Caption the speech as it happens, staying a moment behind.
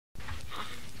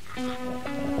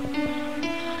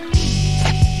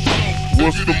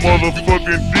What's the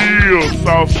motherfucking deal,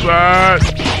 Southside?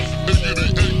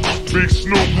 Big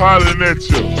Snoop hollering at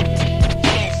you.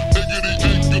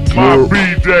 My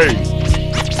B-Day.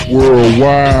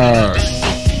 Worldwide.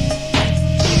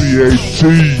 CAT.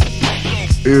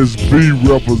 SB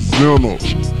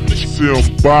representative.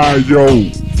 Bio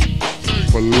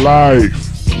for life.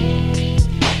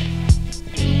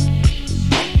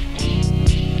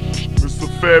 Mr.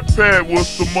 Fat Pat,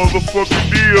 what's the motherfucking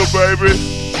deal, baby?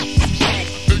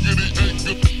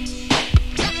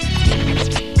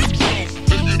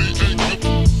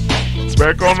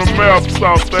 Back on the map,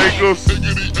 South Acres.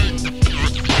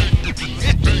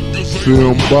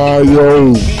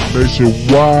 Bio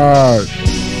nationwide.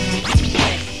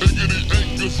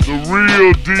 The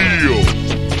real deal.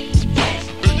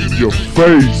 In your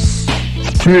face,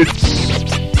 bitch.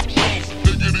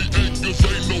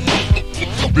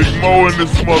 Big Mo in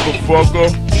this motherfucker.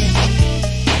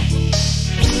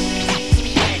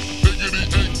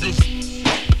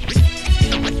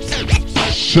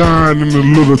 Shine in a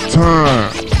little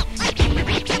time.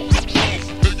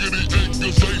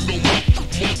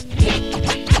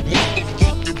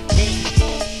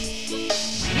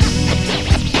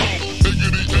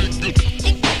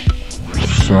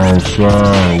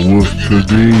 Southside, what's the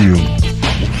deal?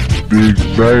 Big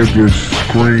baby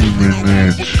screaming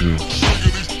at you.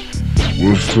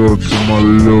 What's up to my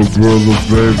little brother,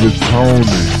 baby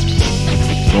Tony?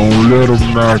 Don't let him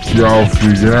knock you off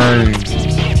your game.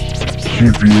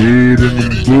 Keep your head in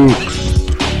them books.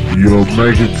 You'll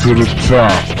make it to the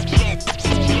top.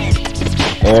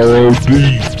 R.O.D.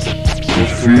 You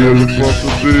feeling What's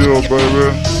the deal, baby?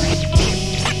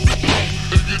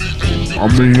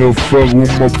 I'm in here fucking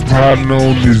with my partner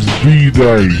on this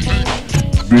B-Day.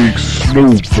 Big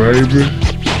Snoop, baby.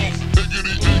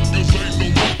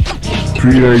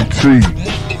 PAT.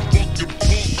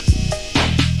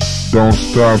 Don't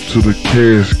stop till the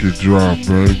casket drop,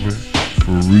 baby.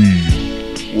 For real.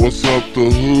 What's up the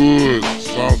hood,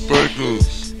 South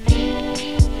Acres?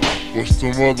 What's the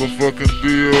motherfucking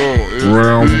deal?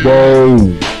 Rambo,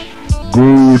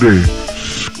 Goody,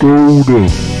 Scooter,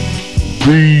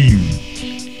 Beam,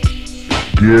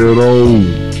 Ghetto,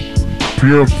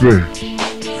 Pimpin',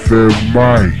 Fat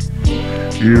Mike,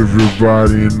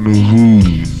 everybody in the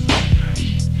hood.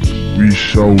 We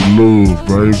show love,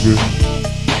 baby.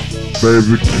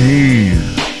 Baby Ken,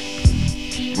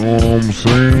 know what I'm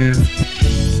saying?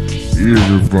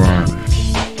 Everybody.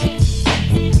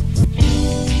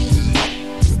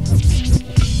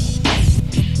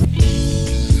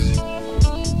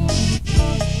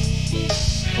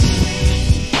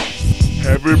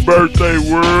 Happy birthday,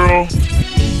 world.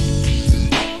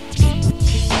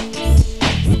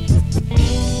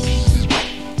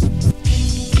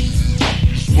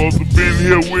 You're supposed to be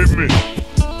here with me.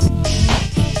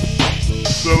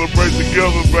 Celebrate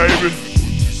together, baby.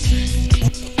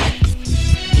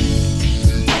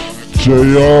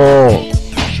 JR,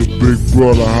 it's your big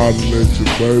brother hollering at you,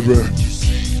 baby.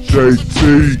 JT,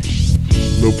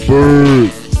 the bird,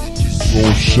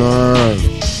 gon' shine.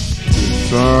 Good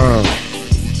time.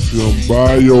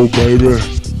 Bio, baby.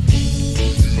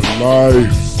 For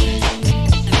life.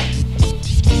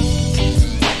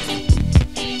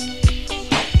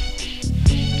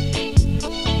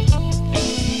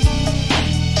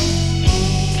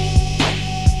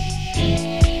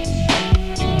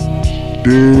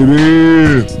 Dead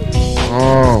end.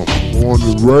 On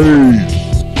the raid.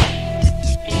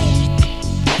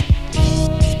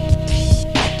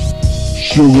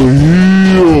 Sugar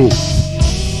Hill.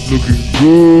 Looking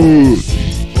good.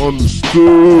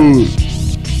 Understood.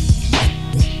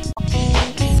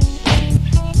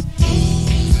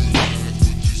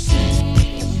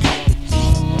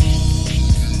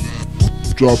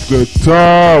 Drop that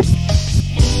top.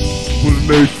 Put in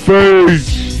their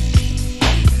face.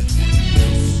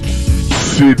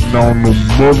 Sitting on the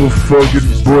motherfucking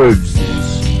buttons.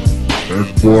 That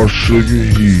boy Sugar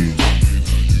Hill.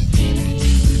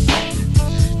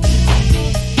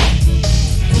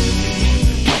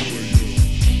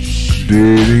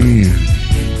 Dead end.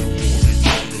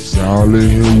 Y'all in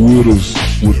here with us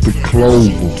with the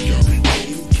clover.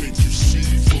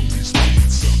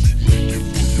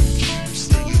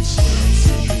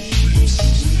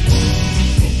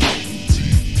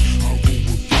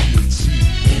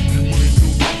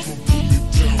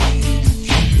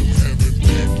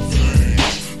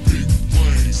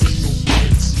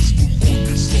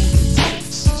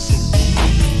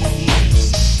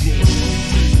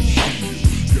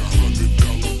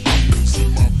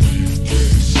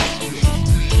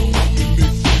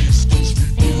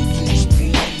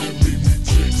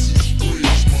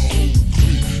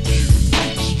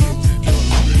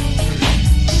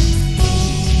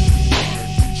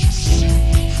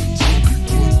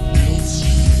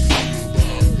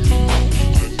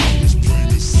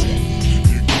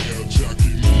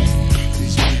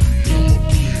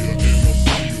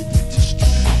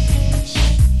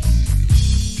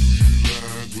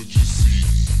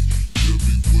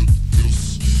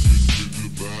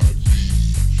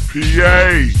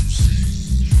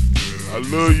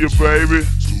 Love you, baby.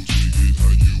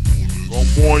 Gonna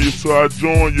mourn you till I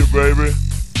join you, baby.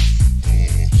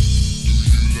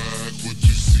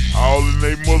 All in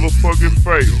they motherfucking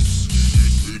face.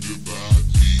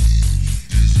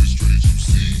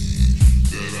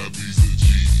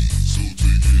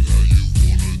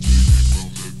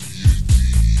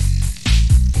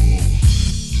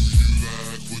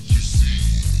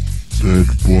 That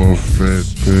boy Fat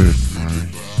Pat, man.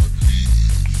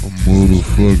 A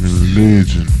motherfucking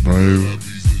legend, baby.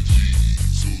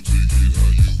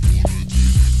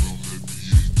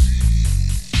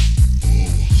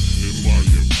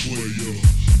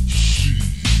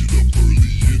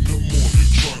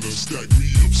 Stack me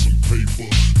up some paper.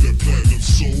 That platinum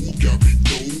soul got me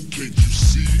gold. Can't you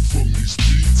see from these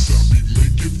beats? I be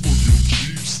making for your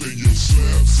Jeeps and your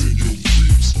slaps and your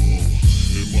creeps.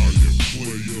 Am I a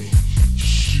player?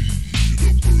 Shit,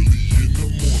 up early in the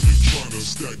morning trying to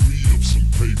stack me up some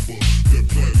paper. That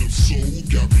platinum soul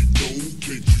got me gold.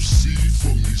 Can't you see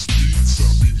from these beats? I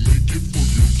be making for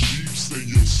your Jeeps and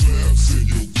your slaps and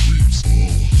your creeps.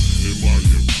 Am I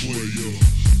a player?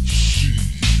 Shit,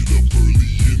 up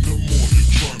early in the morning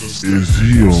trying to stack Is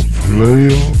he a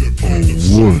player or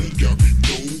what? got me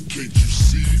gold, can't you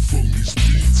see from these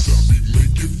beats? I be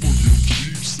making for your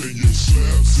Jeeps and your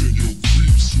slaps and your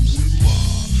creeps. Who am I?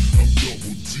 I'm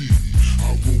double D. I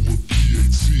roll with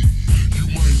PAT. You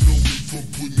might know me from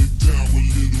putting it down with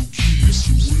little kids.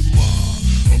 Who am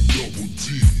I? I'm double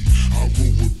D. I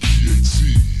roll with PAT.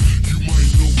 You might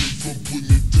know me from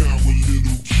putting it down with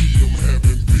little kids. I'm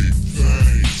having big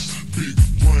things, big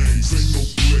brains. Ain't no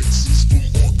flexes from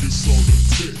Arkansas to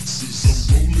Texas. I'm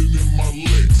rolling in my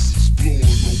Lexus, blowing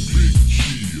on big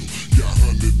kill. Got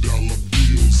 $100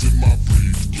 bills in my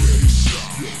briefcase.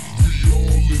 We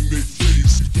all in their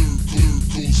face. Third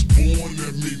coast born,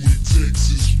 that made me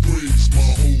Texas raised. My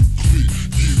whole clique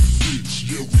get rich.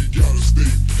 Yeah, we gotta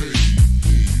stay paid.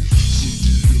 So do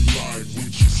you like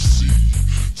what you see?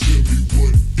 Tell me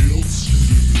what else you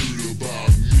done heard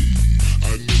about me.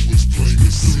 I know it's plain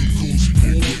to see. Coast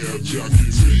born, yeah, jockey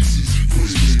Texas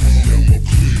raised. I'm a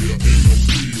player and I'm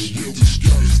real. Yeah, we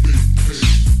gotta stay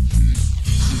paid.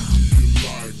 So do you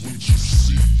like what you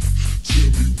see? Tell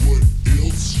me what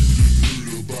else you done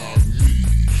heard about me.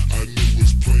 I know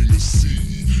it's plain to see.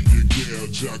 You gal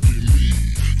jockey me.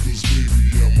 Cause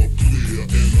baby I'm a player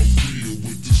and I'm real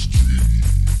with the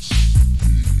streets.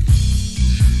 Do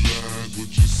you like what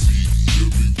you see? Tell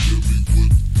me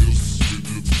what else you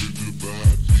done heard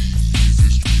about me. Easy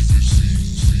streets and see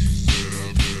that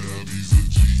I'm easy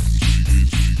G.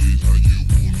 Jig it how you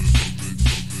wanna from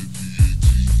the PAT.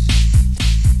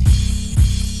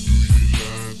 Do you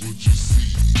like what you see?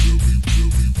 Tell me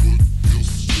what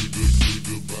else you done heard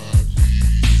about me.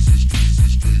 Easy streets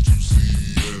and straight you see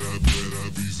that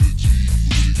I'm easy G.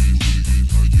 Jig it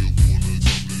how you wanna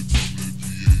from the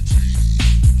PAT.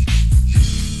 Do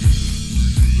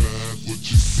you like what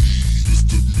you see?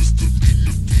 Mr.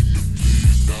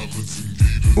 please, diamonds and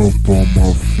gators. Up on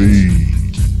my feet.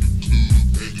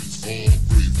 And it's all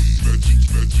crazy.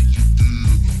 Snatching your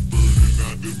girl, burning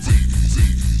out the ladies.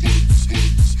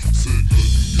 Buttons, said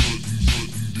nothing,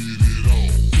 did it all.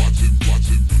 Watching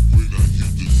when I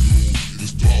hit the door.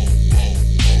 It's tall, all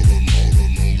along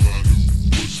I knew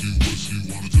what she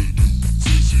wanted to do.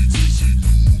 Said she knew me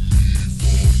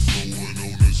from going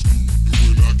on the school. And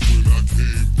when I came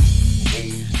through,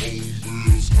 home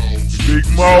girl's house. Big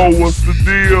Mo, what's the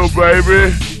deal, baby?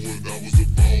 I was a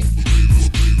ball, later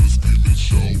screaming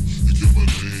shout. They kept my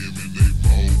name in their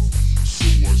mouth. So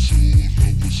I showed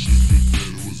her what shit that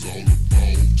it was all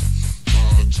about.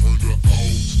 I turned her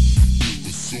out, it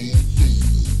was so cool.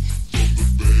 From the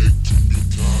bag to the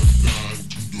top, down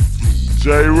to the floor.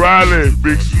 Jay Riley,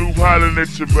 Big Snoop hollering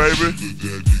at you, baby. The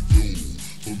daddy go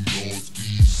from north,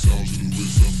 east, south to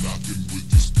west. I'm knocking with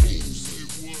this pole.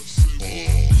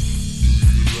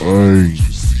 Hey,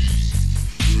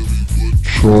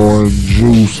 Troy and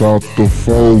Juice out the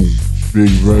phone.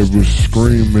 Big baby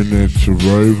screaming at you,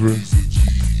 baby.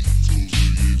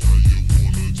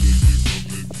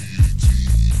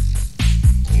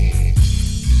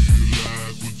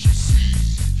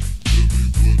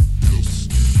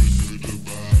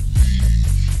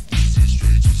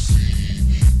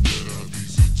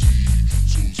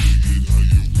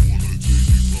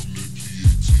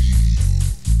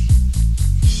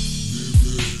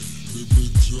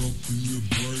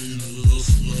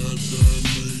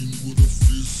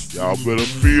 Y'all better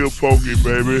feel pokey,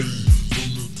 baby.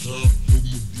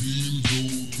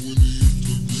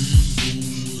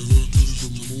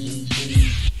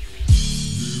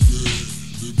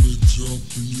 Jump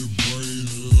in your brain,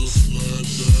 slide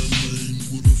down lane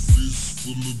with a fist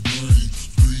full of grain,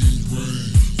 green rain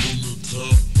from the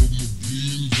top of my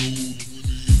bingo.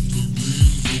 The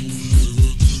bingo,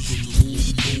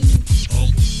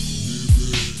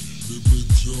 let me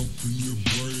jump in your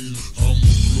brain. I'm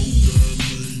a blow that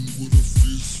lane with a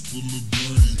fist full of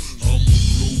grain. I'm a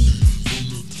blow from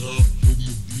the top of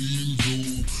my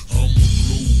bingo. I'm a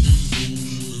blow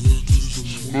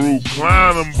Screw,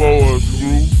 climb them boys,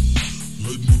 screw.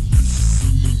 like my wrists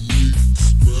in the knees,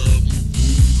 grab my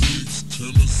bootlegs,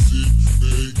 time I sit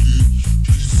back it,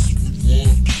 pieces with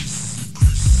one pieces and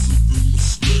creases up in my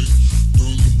slack.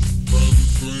 Done by the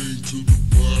brain to the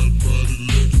wide body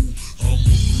level. I'm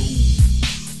a blow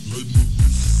like my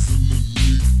wrists in the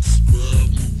knees,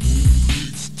 grab my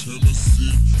bootlegs, time I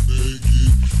sit back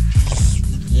it, pieces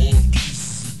with one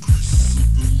pieces and creases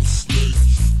up in my slack.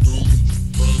 Done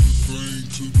by the brain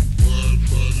to the wide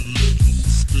body level.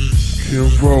 Kim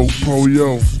Vogue,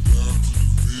 Poyo.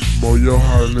 Moyo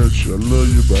hollering at you. I love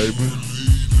you, baby.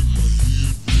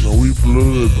 You know we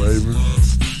blood, baby.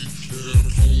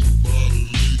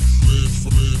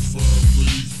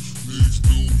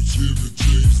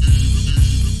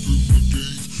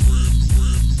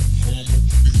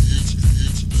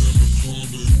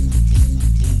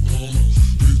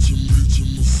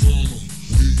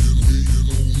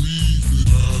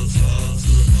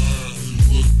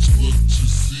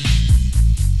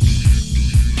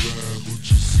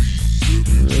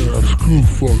 Screw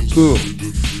fucked up.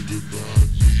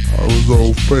 I was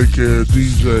old fake ass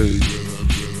DJ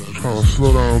trying to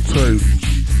slow down tape.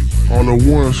 On the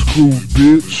one screw,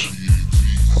 bitch.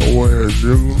 Hoe ass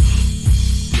niggas.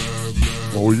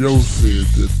 Oh, yo said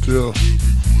that there.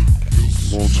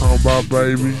 What I'm talking about,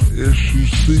 baby?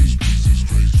 SUC.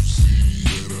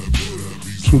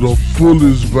 To the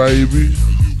fullest, baby.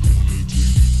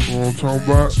 What I'm talking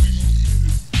about?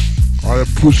 All that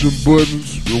pushing buttons,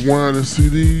 rewinding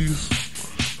CDs.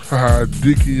 Haha,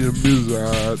 Dickie and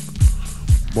Mizard.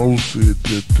 Mo said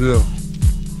that there.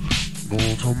 Know what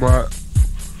I'm talking about?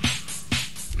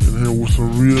 In here with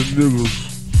some real niggas.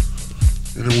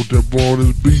 In here with that born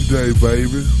this B-Day,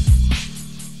 baby.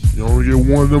 You only get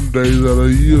one of them days out of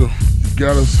the year. You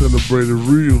gotta celebrate it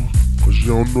real. Cause you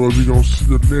don't know if you're gonna see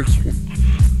the next one.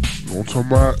 You know what I'm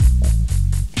talking about?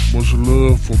 Much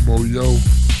love for Moyo.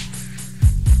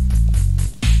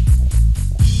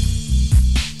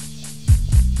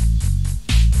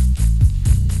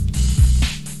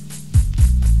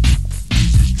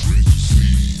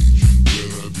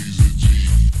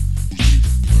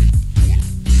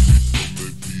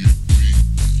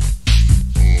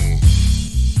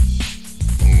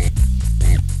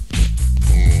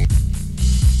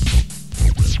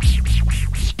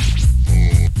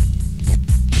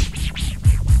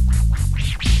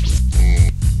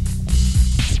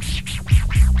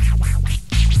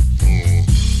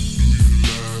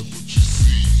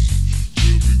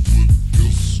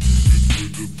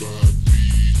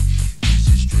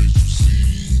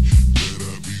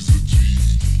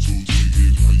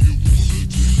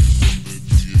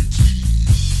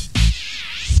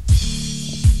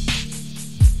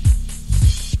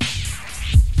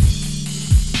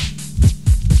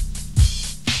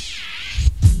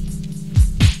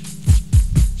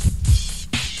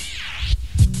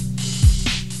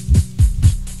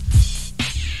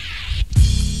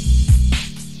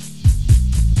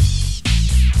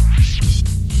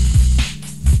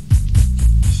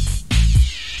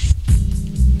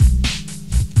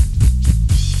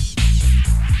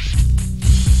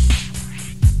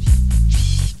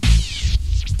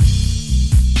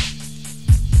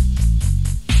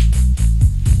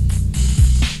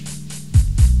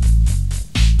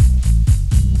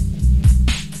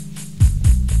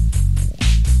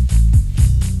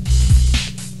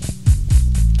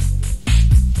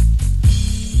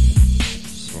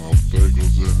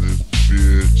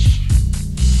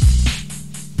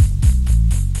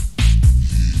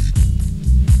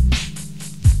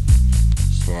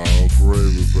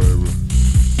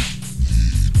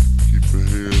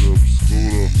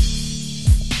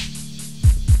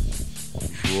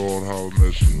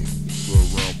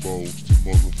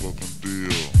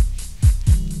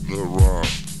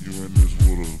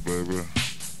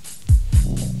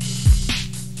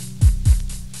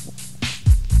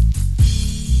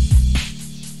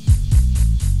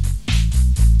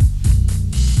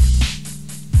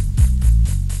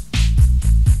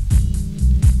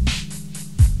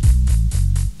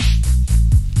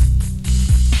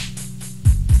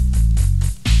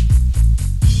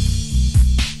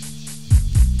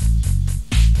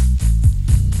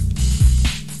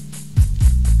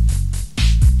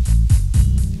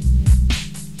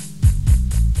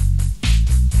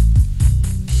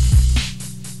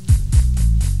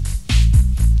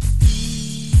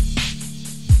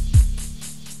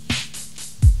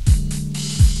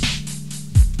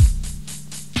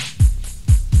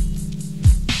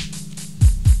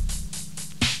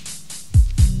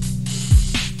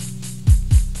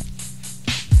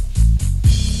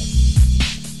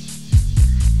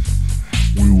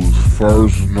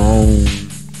 first known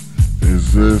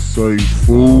as S.A.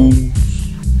 Fools,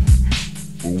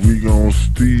 but we gon'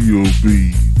 still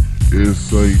be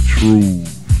S.A. Truths,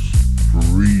 for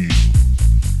real.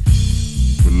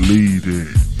 Believe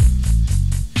that.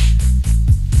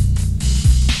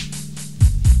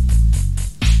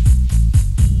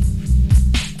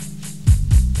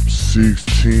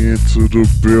 610 to the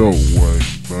beltway,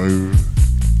 baby.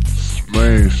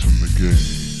 Smashing the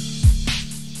game.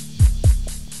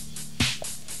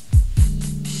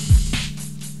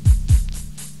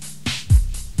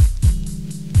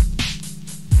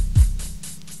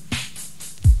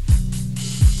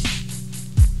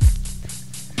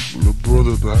 Little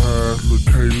brother at the highest,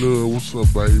 little K-Love, what's up,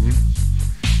 baby?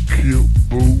 Kip,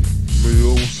 Boo,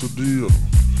 Mill, what's the deal?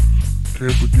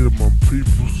 Can't forget my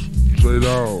peoples,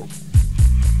 J-Dog.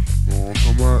 You know what I'm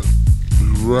talking about? We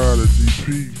ride at DP.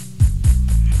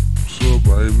 What's up,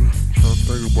 baby? Trying to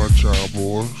think about y'all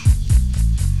boys.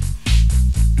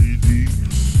 ED,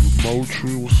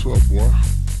 Moultrie, what's up, boy?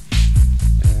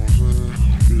 You know what I'm saying?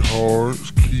 Be hard,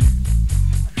 it's key.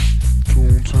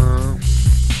 Tune time.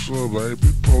 What's up, baby?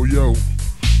 Poyo.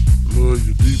 Love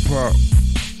you, D-Pop. You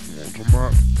know what I'm talking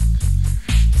about?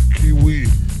 Kiwi.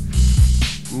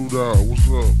 Blue Dog, what's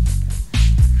up?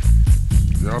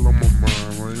 Y'all on my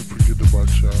mind, man. Ain't forget about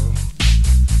y'all.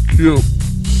 Kip.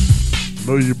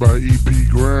 Know you by EP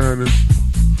grinding.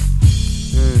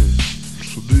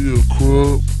 Sadia,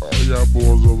 Crub. All y'all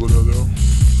boys over there.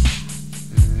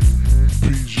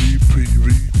 PG, PV.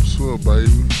 What's up,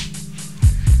 baby?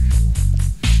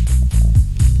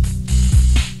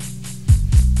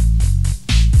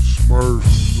 Smurf,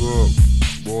 what's up?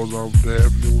 Boys off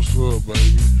Daphne, what's up,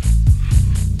 baby?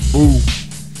 Boo,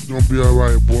 you gonna be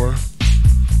alright, boy.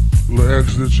 Little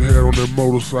accident you had on that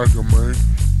motorcycle, man.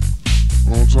 You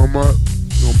know what I'm talking about?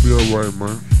 You gonna be alright,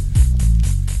 man.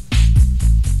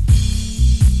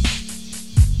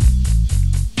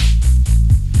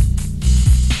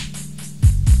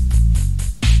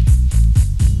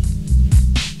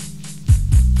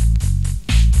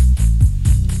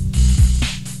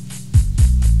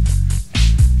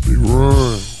 Big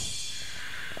run.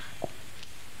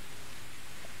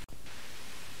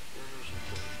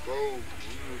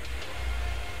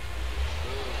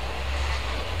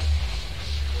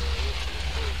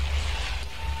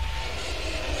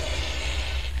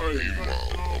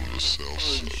 Meanwhile, on the south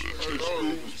side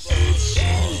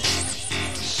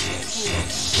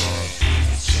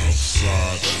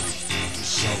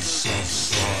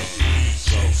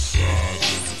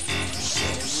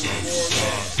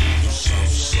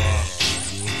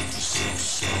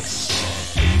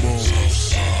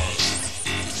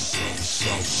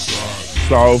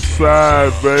South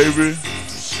side, baby.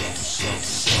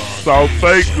 South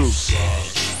Acres.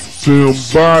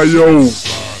 Simbayo.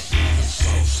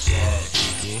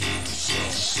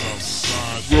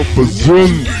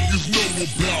 Representing. niggas know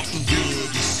about the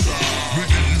dirty side.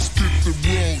 Nigga, you spit the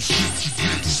wrong shit, you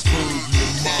get spurred in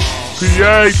the mouth.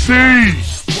 PAT.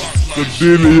 The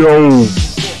Dilio.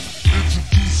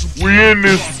 We in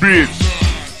this bitch.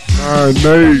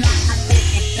 9-8.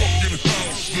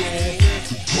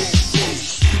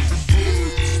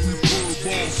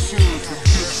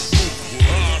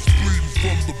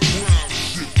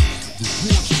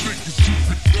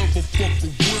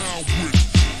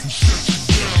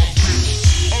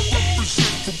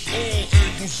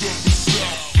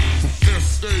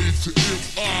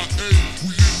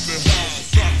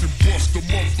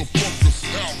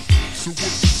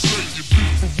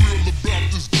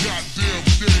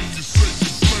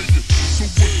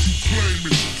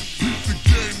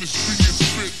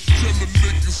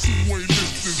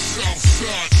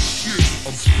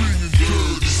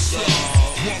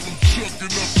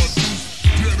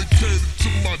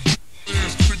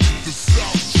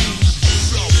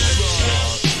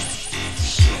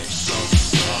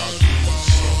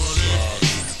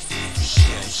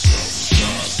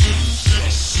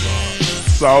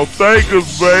 South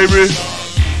Acres, baby.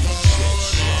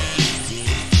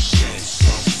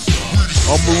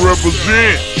 I'ma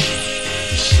represent.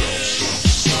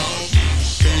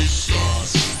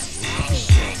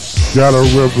 Gotta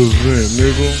represent,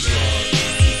 nigga.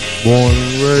 Born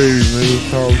and raised, nigga.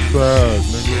 Southside,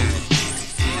 nigga.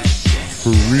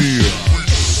 For real.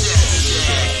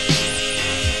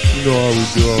 You know how we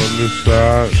do on this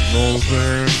side, you know what I'm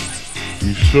saying?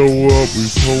 We show up, we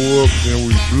pull up, then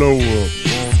we blow up. You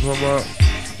know what I'm talking about?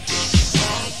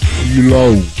 Kilo,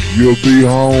 you'll be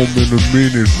home in a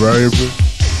minute, baby.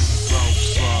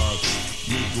 Southside,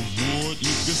 nigga Wood,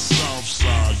 nigga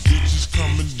Southside. Bitches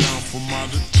coming down from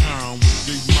out of town with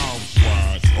their mouth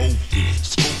wide open.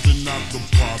 Scoping out the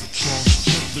pop trunks,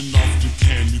 tripping off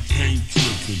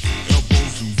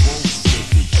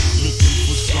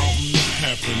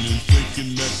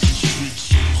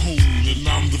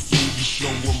show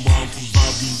them around cause I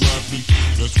be rapping.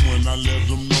 That's when I let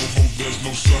them know, oh, there's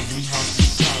no southern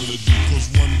hospitality. Cause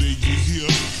one day you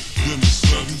hear, then a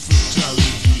sudden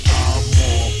fatality. I'm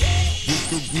off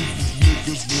with a group of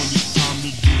niggas when it's time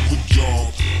to do a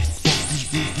job. Fuck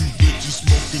these groupie bitches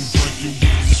smoking, drinking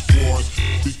with the squad.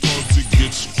 Because it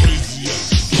gets crazy at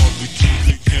the club. They keep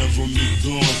their hands on their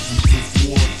guns and so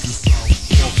forth. The South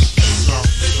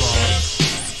Side.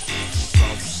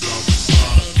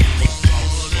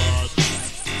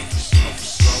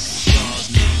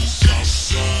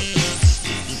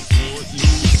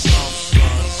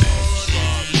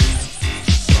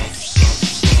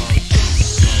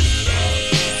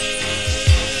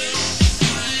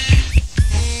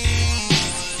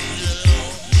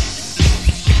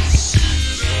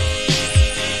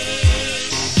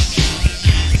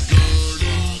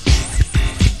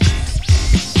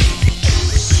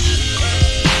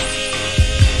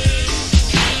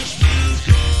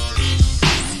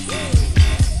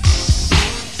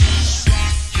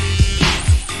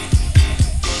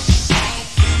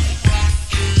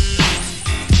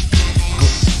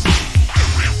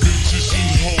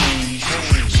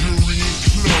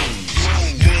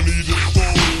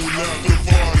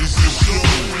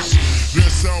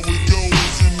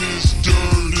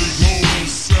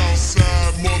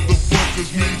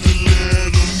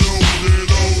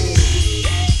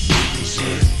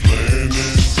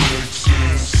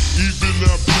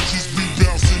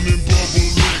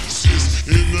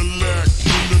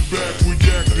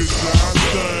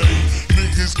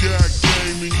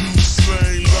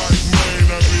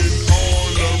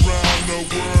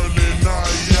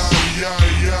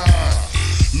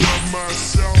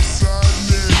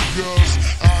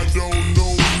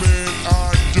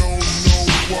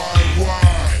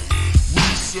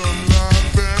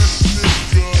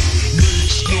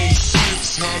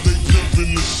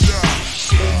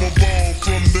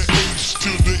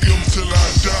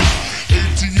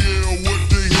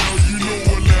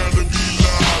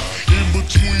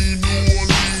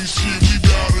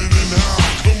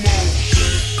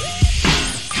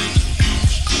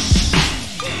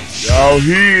 Y'all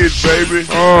hear it, baby.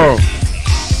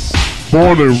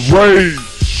 Born and raised.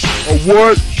 A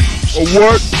what? A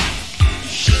what?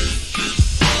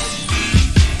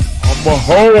 I'm a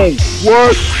hoe.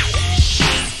 What?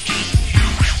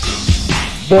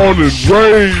 Born and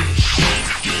raised.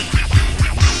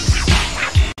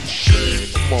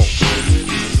 Come on.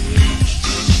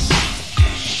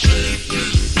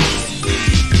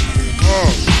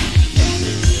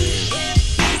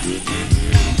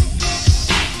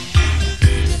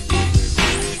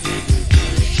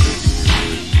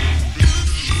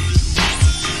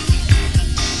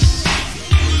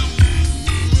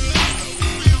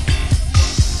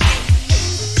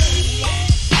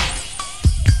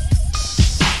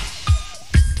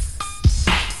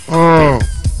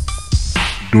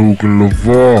 Duke and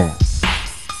LaVar,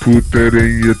 put that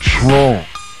in your trunk.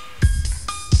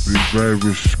 Big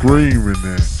baby screaming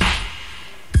that.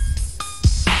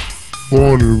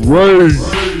 Born and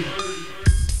raised.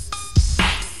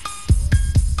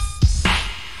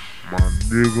 My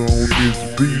nigga on this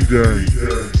B-Day.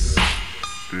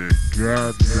 That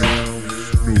goddamn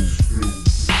Snoop.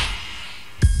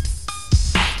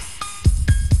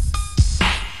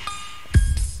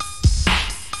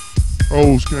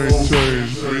 Hoes can't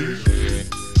change me.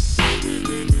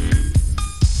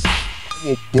 I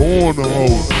was born a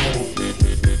hoe.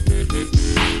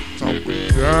 Top of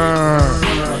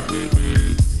God.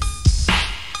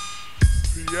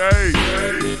 PA.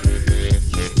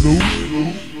 Snoop.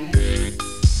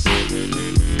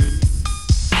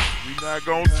 We not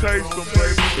gonna chase them,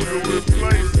 baby. We'll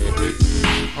replace them.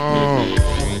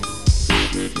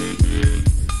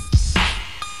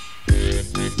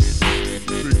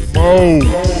 Big Mo.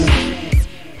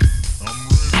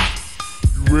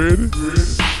 You ready?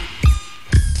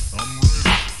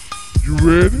 You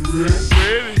ready?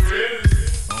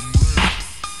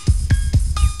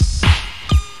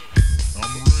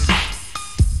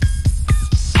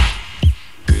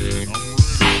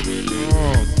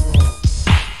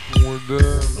 Going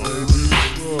down, baby.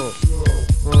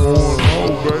 Going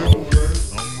home, baby.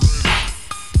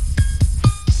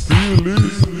 Feel it.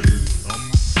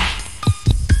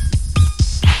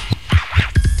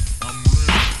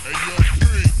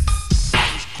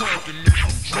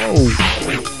 Screw.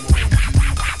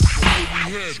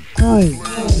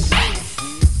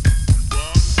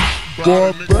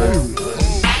 Boy, baby.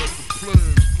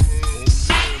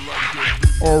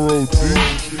 R.O.D.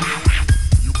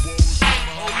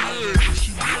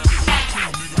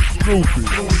 Snoopy.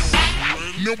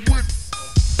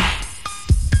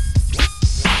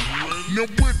 Now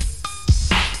what?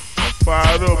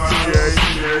 Fired up,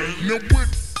 yeah. Now what?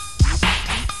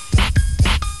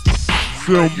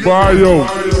 Symbio.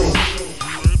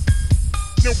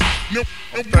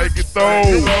 Take it though.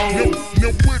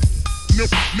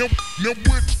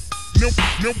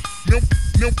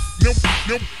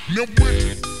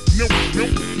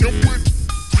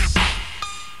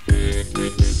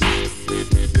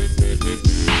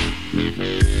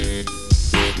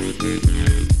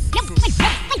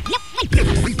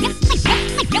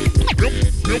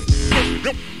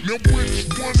 Now which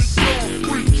one of y'all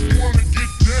freaks wanna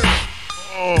get down?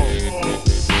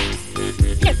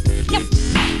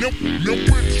 Now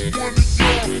which one of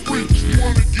y'all freaks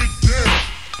wanna get down?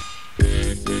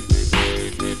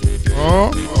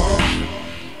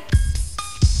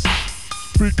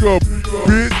 Speak up,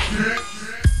 bitch.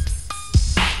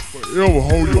 Forever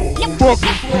hold your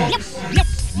fucking peace.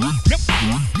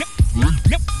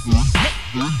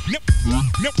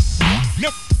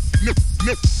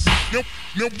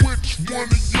 Now which one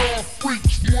of y'all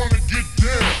freaks wanna get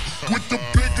down with the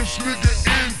biggest nigga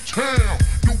in town?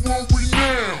 The worry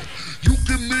now. You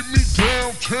can meet me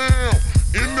downtown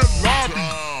in the lobby,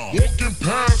 walking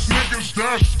past niggas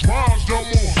that's tries no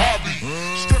more hobby.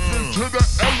 Step into the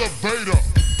elevator,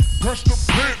 press the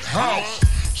penthouse,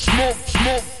 smoke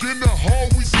in the hall.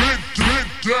 We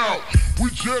get out. We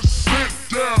just sit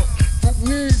down for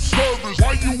room service.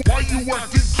 Why you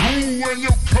acting cool and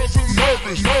your cousin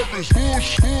nervous?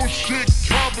 Bullshit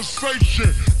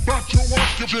conversation about your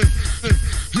occupation.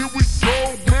 Here we go,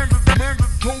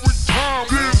 mandatory time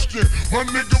distant. My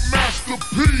nigga Master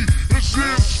P is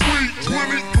in sweet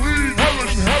 23.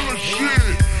 Hella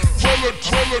shit,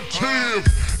 relative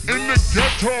in the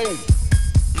ghetto.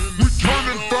 We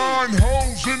turning fine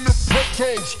hoes in the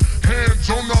petos, hands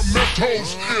on our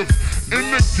metals. If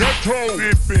in the ghetto,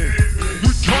 we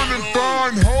turning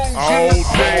fine hoes in the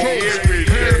petos,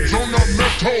 hands on our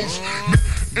metals.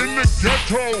 In the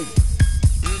ghetto,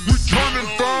 we turning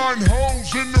fine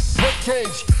hoes in the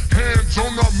petos, hands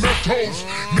on our metals.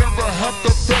 Never have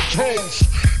to fetch hoes.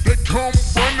 They come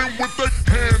running with their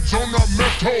hands on our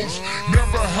metals.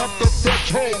 Never have to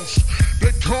fetch hoes.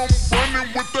 They come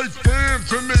running with their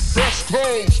fans and their best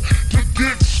clothes to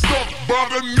get stuck by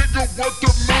the nigga worth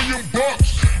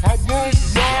 $1,000,000. I won't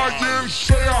lie and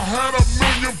say I had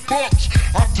 $1,000,000.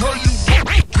 I tell you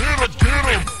what, get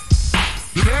him.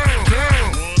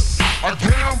 Damn. I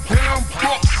damn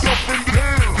fucked up and damn.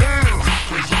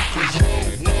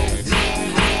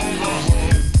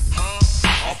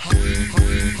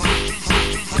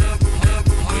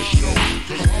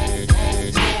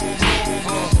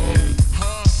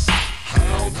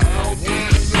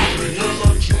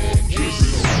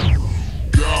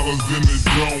 Then it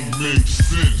don't make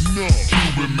sense. No.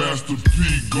 Cuban Master P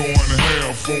going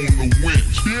half on the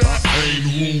winch. Yeah. I ain't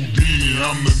Houdini,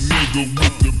 I'm the nigga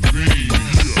with the beam.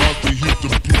 About to hit the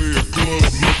player club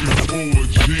looking for a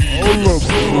G.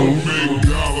 Don't make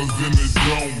dollars, then it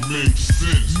don't make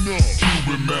sense. No.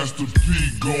 Cuban Master P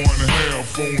going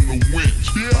half on the winch.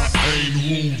 Yeah. I ain't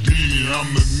Houdini, I'm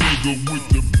the nigga with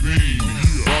the beam.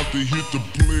 About to hit the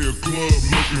player club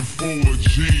looking for a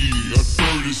G. A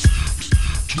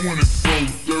 24,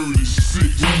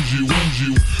 36,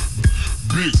 Woozy,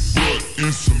 big butt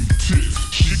and some tits.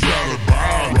 She got a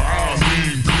bow,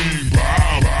 mean,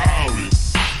 bow it.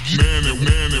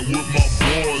 Man it with my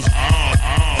boys,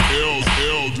 L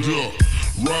duck,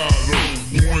 ride up,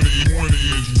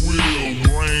 20-inch wheel,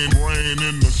 rain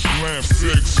in the slam,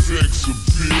 sex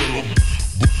appeal,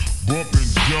 bump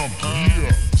and jump,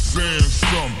 yeah, saying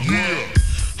something, yeah.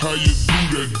 How you do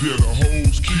that there? The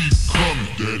hoes keep coming.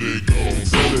 There they go.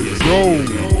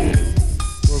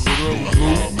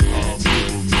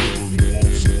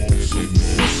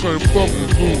 This ain't fucking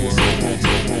cool.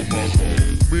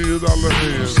 $1,000,000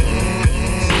 hands.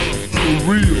 For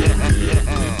real.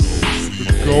 The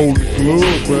Golden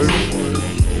Glove, baby.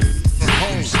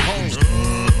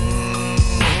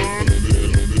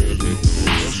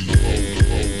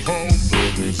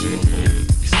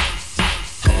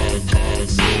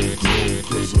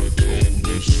 Cause I told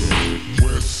you so.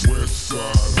 West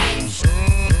side hoes,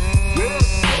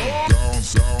 down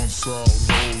south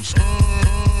hoes,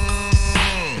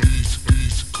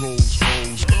 east coast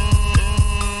hoes,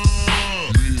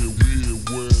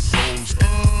 Midwest hoes,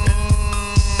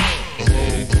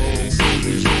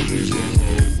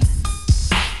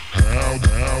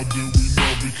 How do we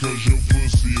know? Because your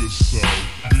pussy is so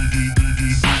diggy.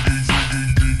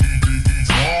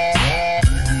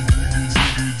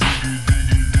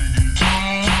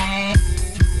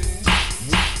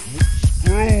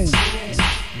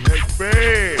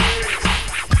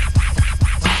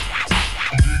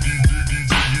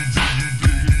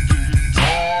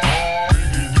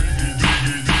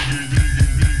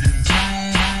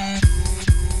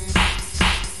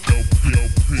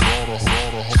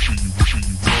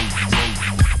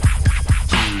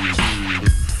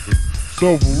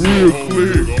 So for real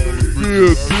clear, feel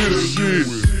this shit.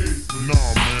 Nah,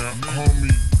 man,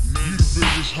 homie, you the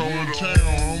biggest hoe in town,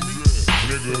 homie.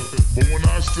 Nigga, but when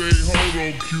I say hold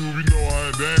on, Cube, you know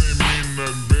that ain't mean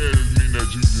nothing bad. It mean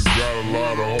that you just got a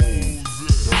lot of hoes.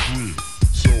 That's real.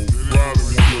 So,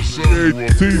 probably when your son grew up,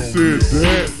 T said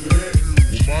that.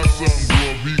 When my son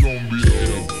grew up, he gon' be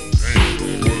old. Damn,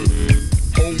 but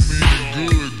hold me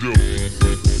good, though.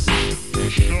 For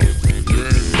sure.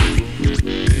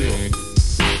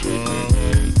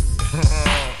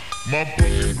 My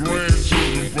fucking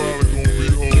grandchildren probably gonna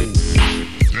be old.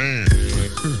 Damn.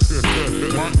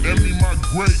 That mean my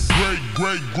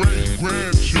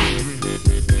great-great-great-great-grandchildren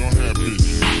gonna have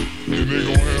bitches. And they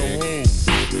gonna have hoes.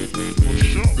 For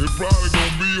sure. They probably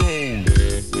gonna be hoes.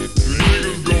 The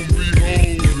niggas gonna be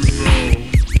hoes and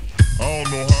I don't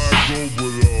know how it go,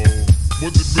 but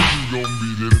what the bitches gonna be?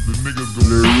 The niggas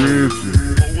gonna be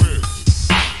hoes.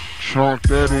 Trunk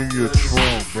that in your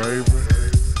trunk, baby.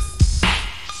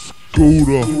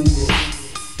 Scooter,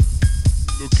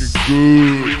 looking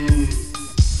good.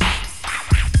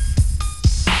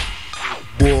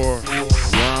 Boy,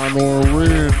 round on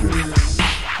red.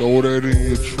 Throw that in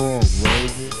your trunk,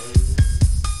 baby.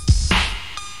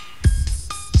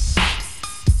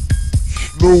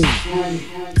 Snoop,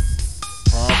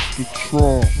 pop the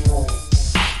trunk.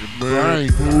 Your man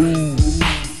cool,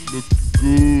 looking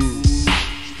good.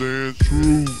 Stand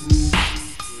true,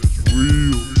 it's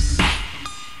real.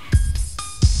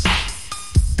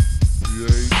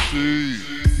 PAT,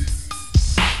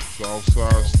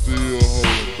 Southside still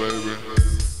holding, baby.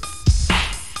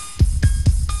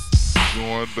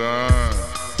 Going down,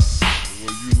 the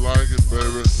way you like it,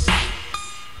 baby.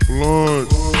 Blood,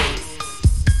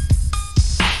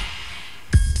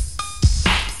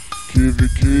 Kivy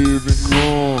and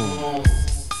Corn,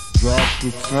 drop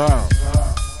the top.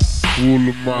 Pull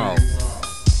them out,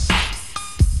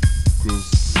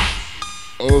 cause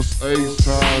us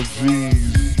H-time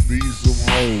G's need some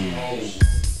hoes.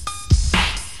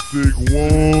 Stick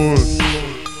one,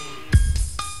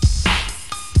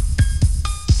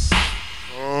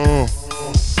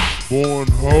 born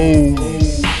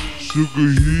hoes,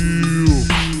 Sugar Hill,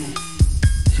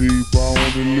 T-Bone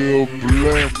the little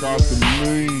black out the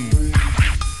lean,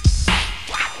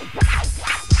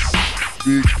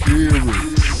 Big Kiri.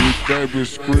 Baby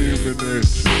screaming at you.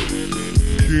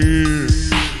 Ken,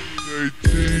 JT,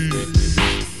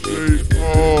 they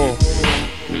all.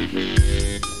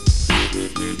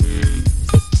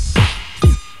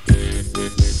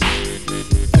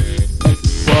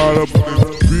 Fired up in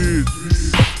this bitch.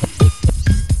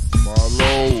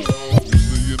 Marlo, we'll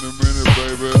see you in a minute,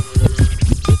 baby.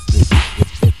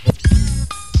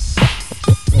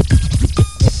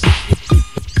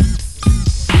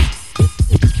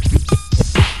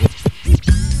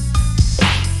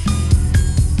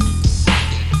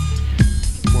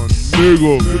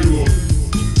 Nigga,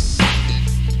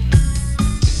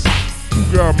 you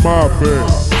got my back.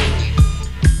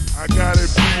 I got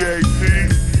it, PAT.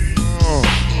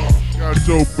 Got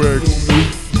your back, Snoop.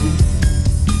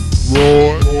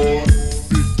 Roy,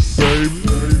 Big Baby,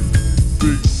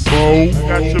 Big Mo. I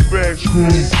got your back,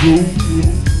 Cruise.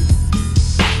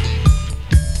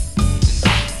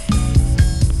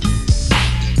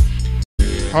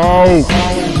 How?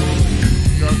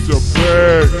 Got your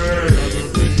back.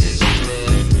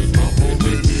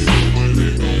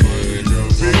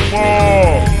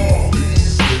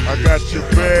 I got your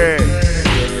back.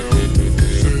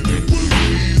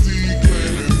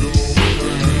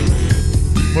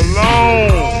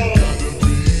 Malone,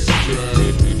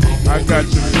 I got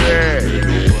your back.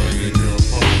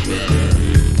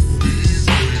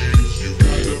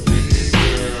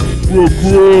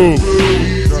 Brooklyn,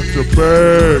 got your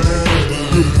bag.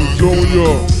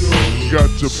 Junior,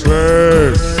 got your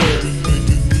bag.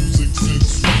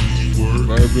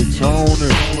 Baby Tony,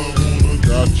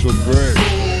 got your back.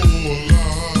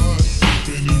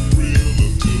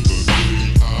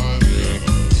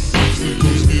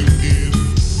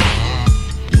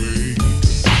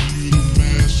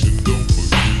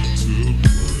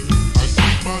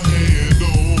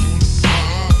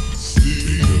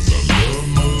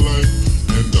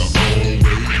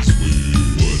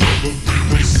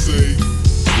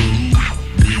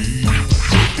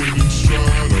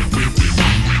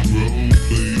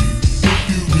 If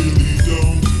you really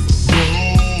don't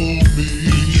know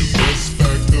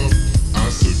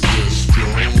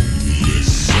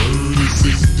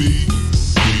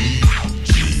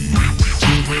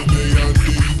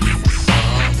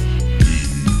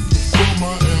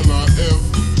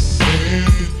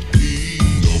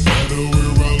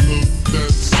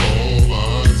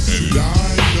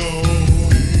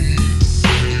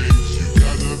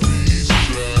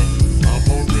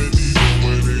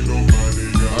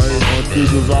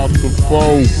after 4.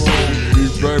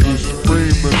 Big baby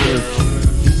screaming at you.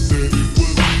 You said it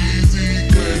was easy,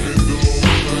 claiming no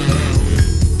time.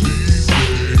 These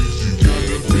days you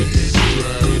gotta be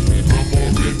strapped. I'm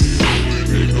already knowing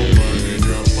ain't nobody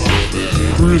got my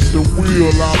back. Chris and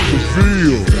Will out the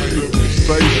field.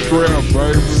 Stay strapped,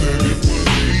 baby.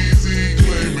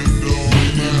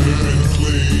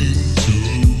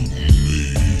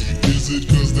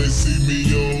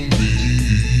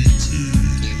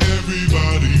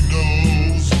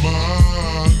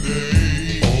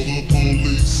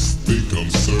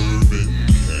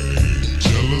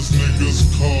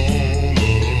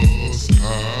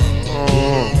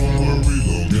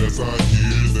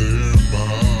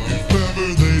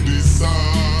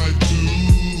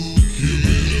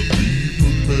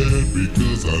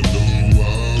 Because I know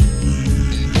I'll win.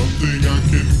 One thing I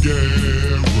can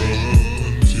guarantee,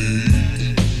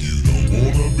 you don't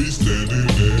wanna be standing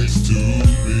next to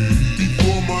me.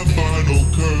 Before my final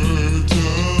curtain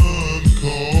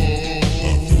call,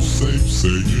 I feel safe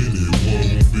saying it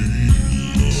won't be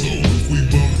long. So if we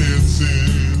bump heads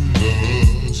in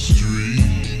the street,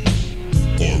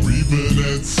 or even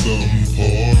at some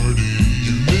party,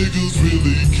 you niggas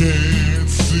really can't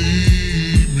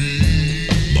see me.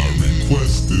 My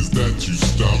request is that you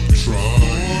stop trying.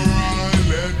 Or I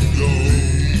let go.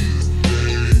 These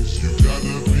days you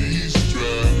gotta be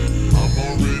strapped. I'm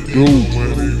already Dude,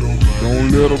 don't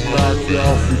let them knock you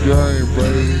off the game,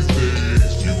 baby.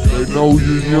 They know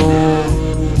you're young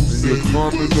and you're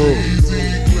coming up.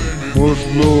 Much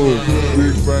love,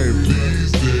 big baby.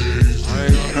 I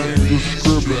can't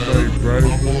discriminate,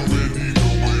 baby.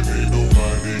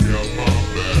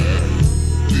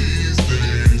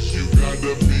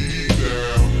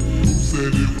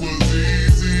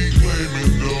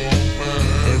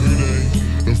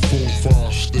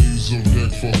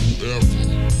 For whoever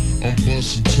I'm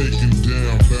bustin', taking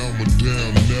down, Bama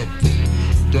down, never.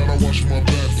 Gotta watch my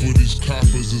back for these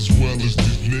coppers as well as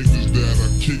these niggas that I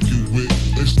kick it with.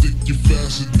 They stick you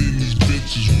faster than these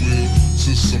bitches will.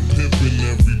 Since I'm pimping,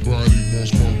 everybody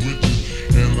wants my riches,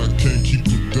 and I can't keep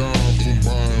a dime from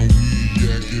buying weed,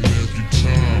 yakking every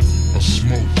time I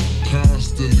smoke.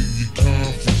 Constantly you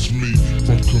conference me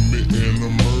from committing a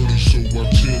murder, so I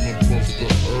chill up off the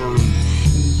earth.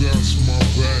 Who got my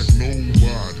back?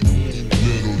 Nobody.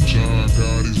 Little John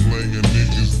got his laying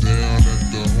niggas down at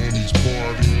the homies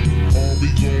party. All be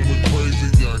going crazy,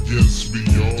 I guess we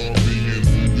all being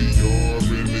who we are.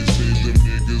 And they say them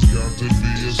niggas got to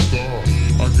be a star.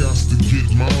 I got to get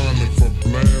mine if I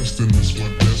blast, and it's my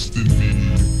destiny.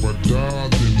 If I die,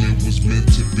 then it was meant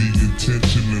to be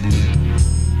intentionally.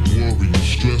 Worry,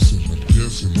 stressing, I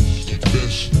guess in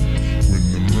confession. When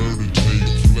the murder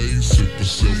takes place, it was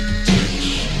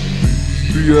self-protection.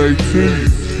 DAT,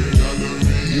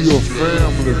 we a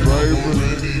family, baby.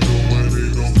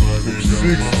 From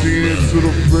 610 to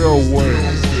the fairway.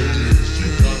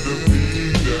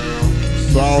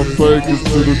 South Vegas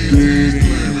to the dead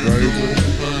end, baby.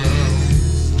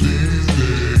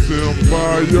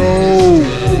 Tembayo,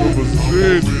 number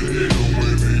 6.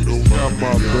 Got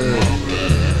my back.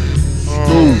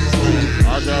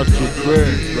 I got your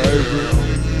back, baby.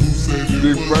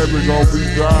 Big baby gon' be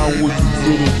down with you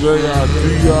to the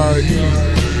J-I-D-I-E.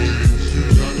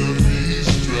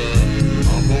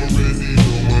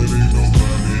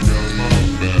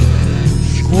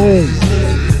 Screw,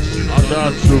 I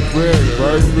got your back,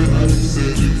 baby.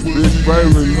 Big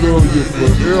baby love you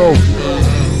forever.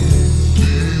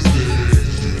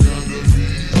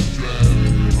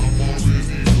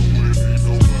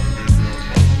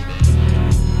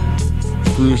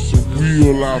 Chris and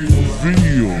Will out the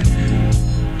field.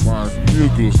 My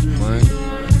niggas, man.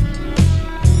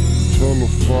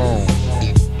 Telephone.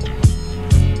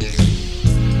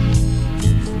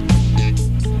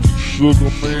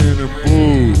 Sugar Man and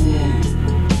Bug.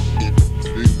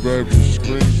 Big baby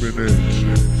screaming at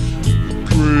you.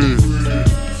 Chris,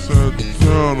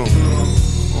 Santana,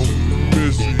 I'm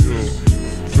missing you.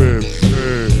 Fat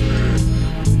Pat,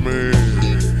 man,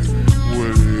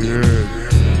 where he at?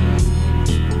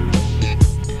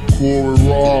 Corey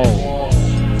Ross.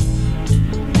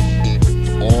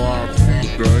 R.I.P.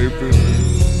 baby.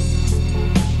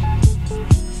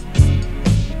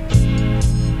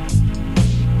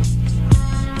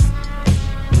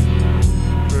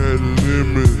 At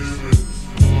limits.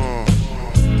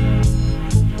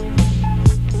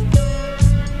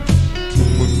 Too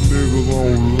many niggas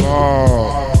on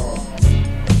live.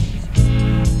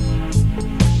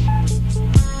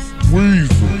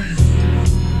 Weezer.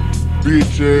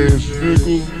 Bitch ass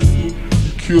nigga.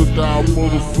 Killed our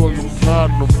motherfucking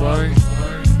partner, man.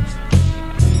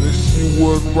 That shit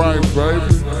wasn't right,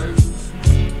 baby.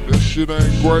 shit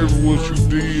ain't great for what you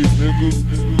did, nigga.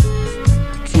 You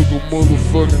took a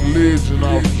motherfucking legend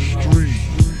off the street.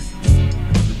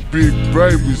 The Big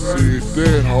Baby said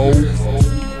that, hoe.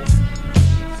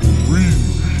 For real.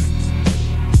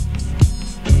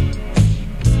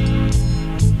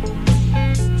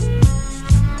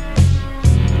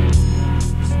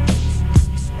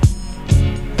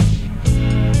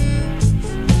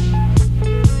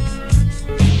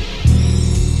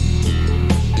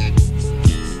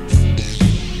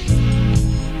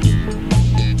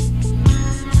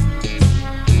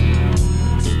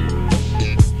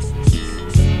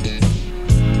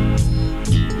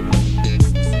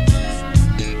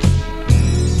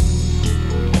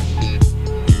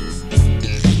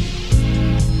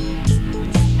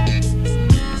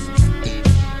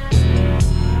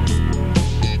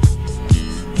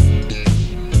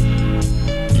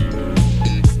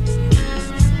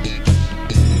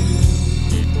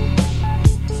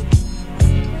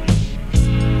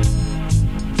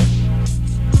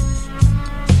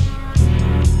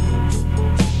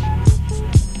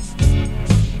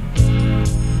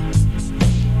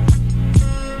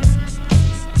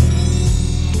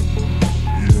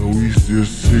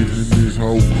 Just sitting in this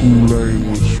whole Kool-Aid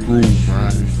with screw,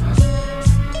 man.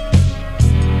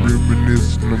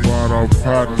 Reminiscing about our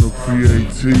partner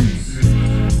PAT.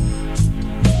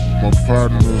 My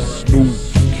partner Snoop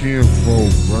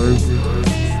Kinfolk, baby.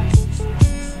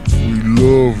 We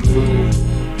love them.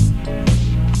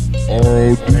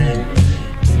 R.O.D.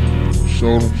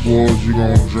 Show them boys you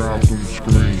gon' drop them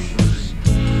screens.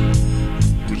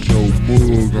 With your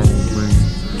mug on me.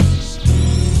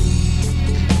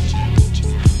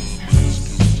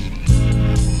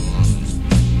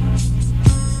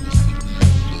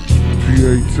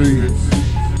 PAT,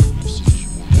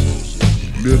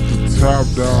 lift the top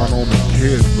down on the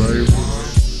cat, baby.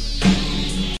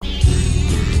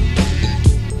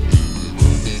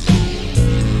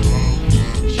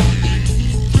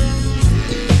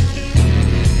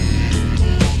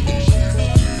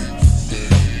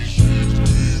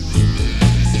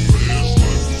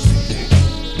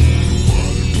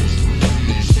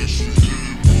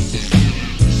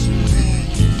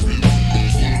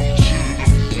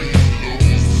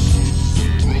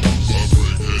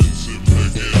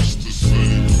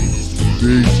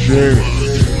 Big J,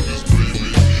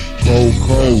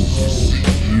 Coco,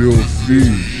 Lil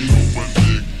Fish.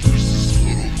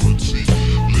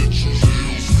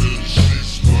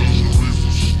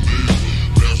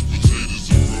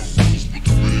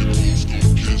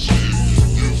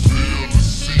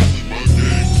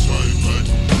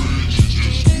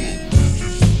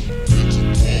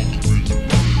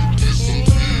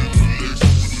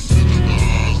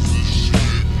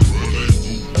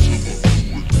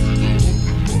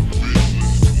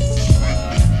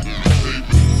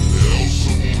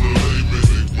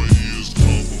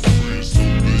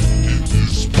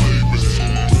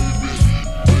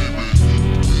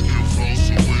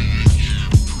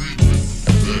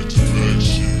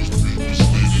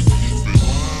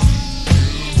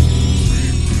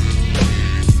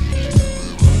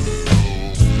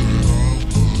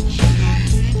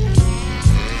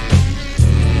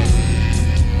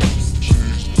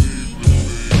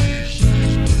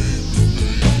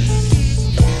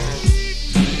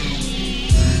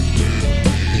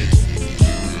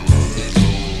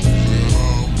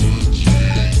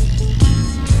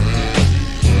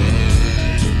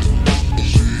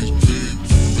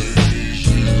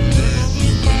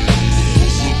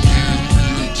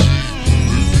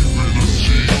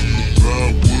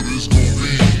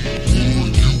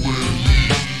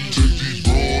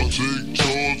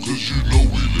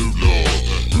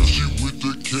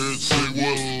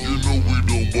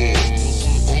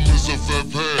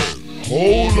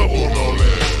 Hold up on all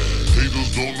that.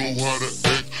 Haters don't know how to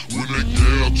act when they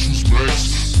get out two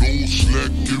smacks. No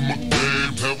slack in my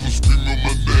game, have them screaming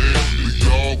my name. But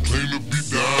y'all claim to be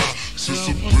down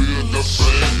since a player got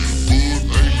fame.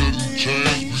 But ain't nothing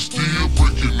changed, we still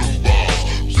breaking them bars.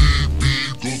 BB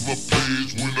goes my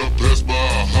page when I pass by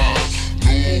a house.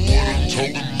 Know what I'm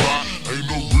talking about, ain't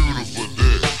no reason for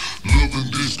that. Living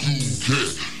this cool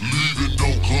cat, leaving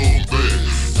don't come back.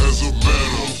 As a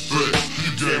matter of fact,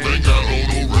 game ain't got on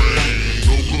no rain.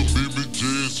 No commitment,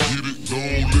 just hit it,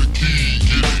 don't let key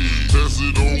get it. Pass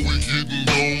it on, we getting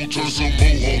on, turn some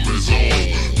more homies on.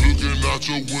 Looking out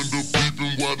your window,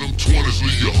 peeping while them 20s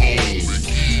leave you home. And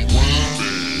keep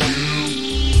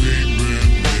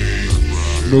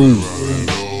No,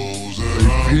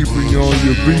 they peeping on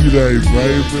your B-Day,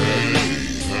 baby.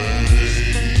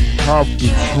 Cop the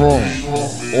trunk,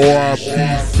 R.I.P.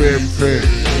 Fat Pat.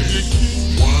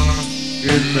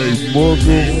 in they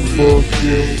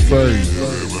motherfucking face.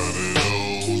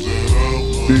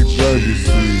 Big baby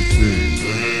said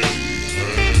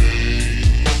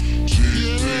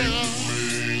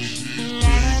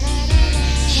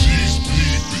She's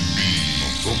peeping me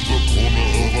from the corner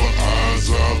of her eyes.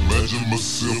 I imagine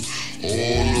myself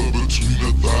all up between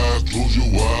her thighs. Close your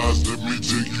eyes, let me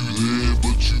take you there,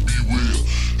 but you beware.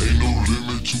 Ain't no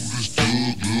limit to this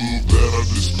thug love that I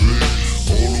display.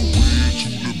 All the way to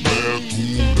the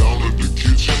bathroom, down at the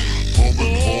kitchen,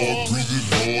 pumping hard, breathing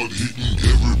hard, hitting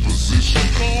every position.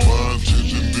 My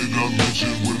intention did I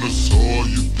mention when I saw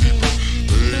you peeping?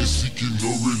 Ain't seeking no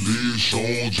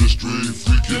relation, just straight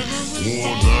freaking.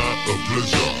 One night a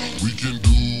pleasure, we can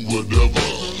do whatever.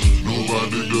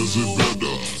 Nobody does it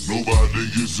better, nobody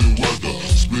gets it weather.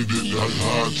 Spit it like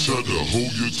hot cheddar,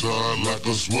 hold your tie like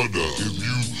a sweater. If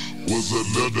you was a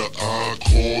letter, I'd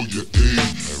call you A.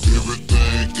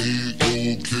 Everything ain't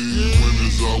okay when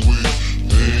it's our way.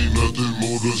 Ain't nothing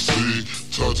more to say,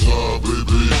 ta-ta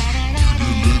baby.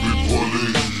 You delivered poorly,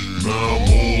 now I'm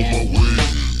on my way.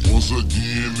 Once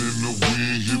again in the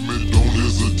wind, hit me, don't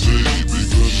hesitate,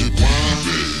 because you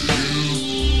peeping, me.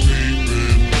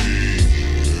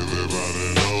 Everybody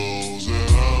knows that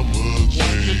I'm a G.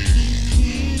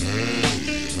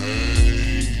 Hey,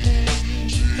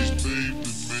 she's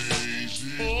peeping me, she's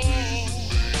peeping me.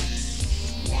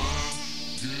 Why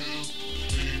you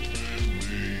peeping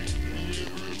me?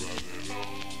 Everybody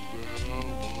knows that I'm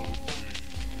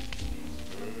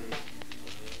a G.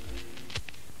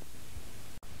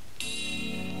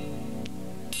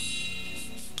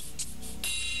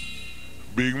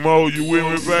 Big Mo, you with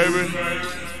me, baby?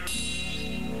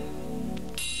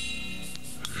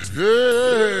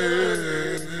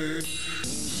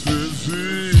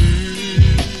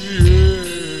 yeah,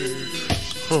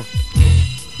 huh.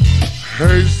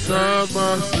 Hey, side my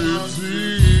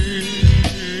city.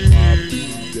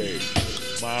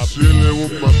 Chillin'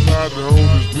 with my partner on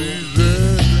this BJ.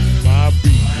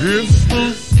 It's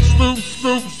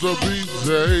Snoops, the BJ.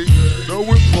 No,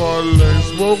 we parlay,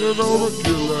 smoking on a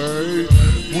killer.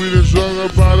 We done drunk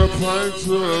about a pint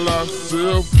till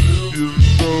ourselves. You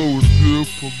know it's good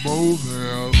for most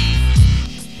health.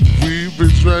 We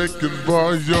been drinking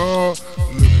bar yard,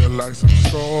 looking like some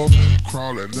stars,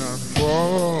 crawling down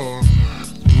far.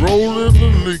 Rolling the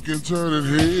Lincoln, turning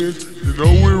heads. You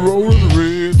know we rolling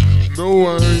red. No, I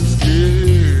ain't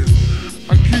scared.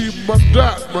 I keep my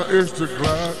dot, my extra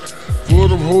glide. For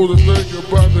them hoes to think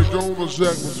about they gonna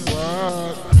jack my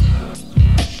spot.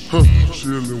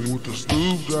 Chillin' with the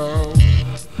Snoop Dogg.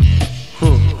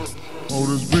 On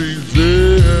this BJ.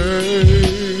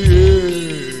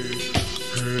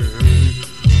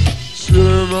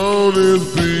 Chillin' on this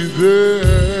BJ.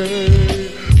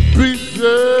 BJ.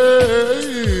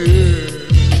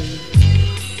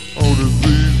 On this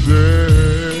BJ.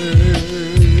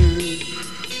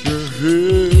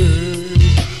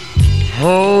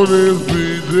 On this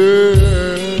BJ.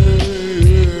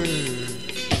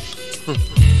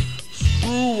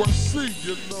 Screw, I see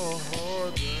you know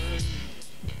hard, man.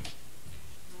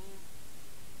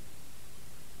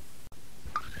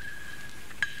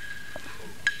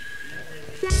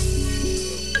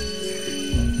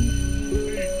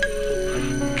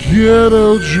 Ghetto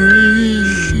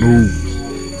dreams. Snoop,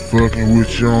 fucking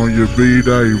with you on your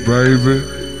B-Day, baby.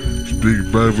 Big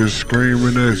baby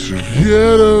screaming at you.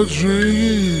 Ghetto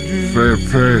dreams. Fat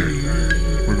Pat,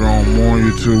 we're gonna mourn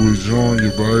you till we join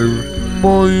you, baby.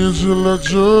 Mourn you till I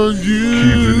join you.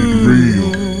 Keeping it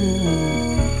real.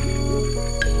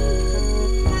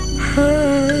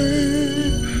 Hey,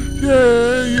 yeah.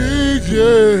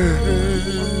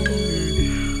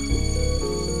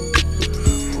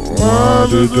 Why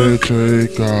did they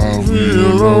take our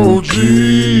real OG?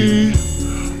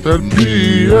 That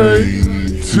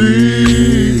P.A.T.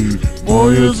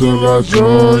 Mourn you till I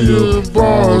join you,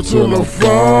 ball till I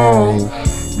fall.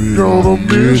 We gonna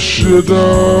miss you,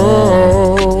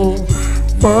 dog.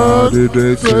 Why did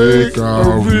they take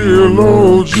our real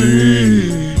OG?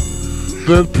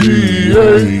 That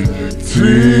P.A.T.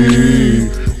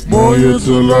 Mourn you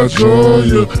till I join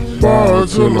you, ball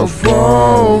till I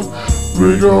fall.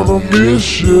 We gonna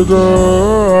miss you,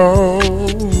 dog.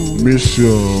 Miss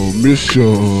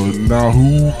you, now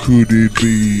who could it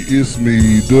be? It's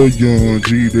me, the young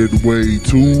G that weigh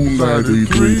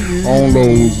 293. On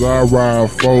lows I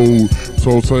ride fold,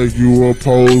 so take you a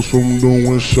pose from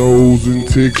doing shows in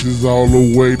Texas all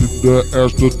the way to the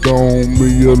Astrodome.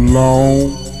 Me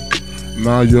alone,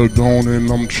 now you're gone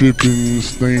and I'm tripping,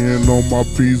 staying on my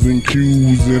P's and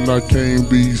Q's and I can't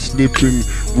be slipping,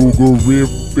 Ruger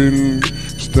ripping.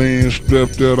 Staying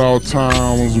strapped at all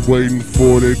times, waiting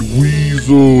for that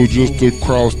weasel just to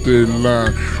cross that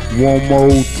line. One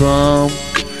more time,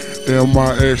 and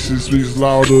my actions speaks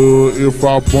louder. If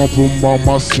I bump him by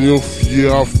myself,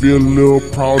 yeah, I feel a little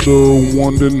prouder.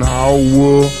 Wondering how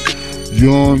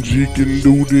young G can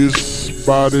do this.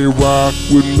 Body rock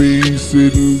with me,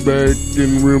 sitting back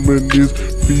and reminisce,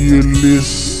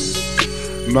 fearless.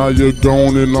 Now you're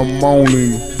gone and I'm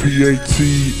moaning. PAT,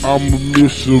 I'ma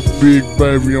miss your big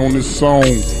baby on this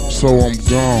song. So I'm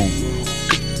gone.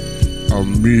 I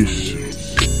miss you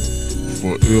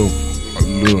forever. I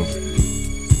love you.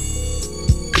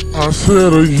 I said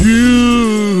to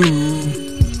you,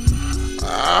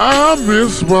 I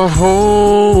miss my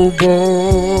homeboy.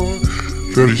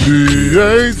 The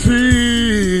PAT.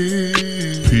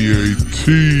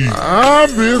 I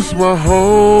miss my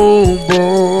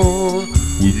homeboy.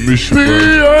 We miss you,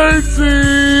 baby.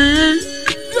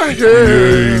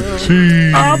 PAT.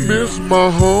 I miss my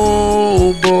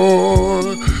homeboy.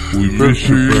 We miss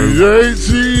you, baby.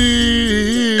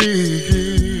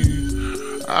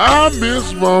 I miss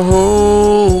my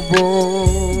homeboy.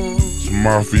 It's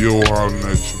Mafia hollering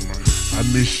at you, man. I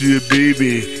miss you,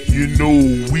 baby. You know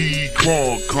we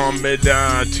crunk coming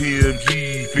down.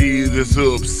 TMG feel us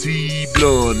up.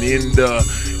 C-Blunt in the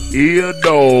air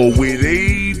dog with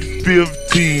 815.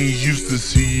 Used to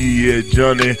see at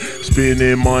Johnny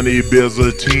spending money,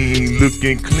 Bezatine,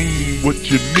 looking clean.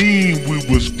 What you mean? We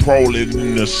was crawling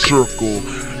in a circle.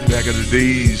 Back in the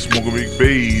days, smoking big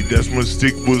babe. That's when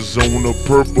stick was on a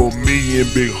purple. Me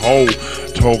and Big Ho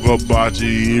talk about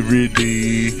you every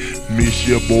day. Miss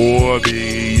your boy,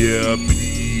 baby. Yeah,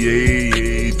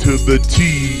 P-A-A to the T.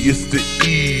 It's the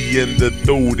E and the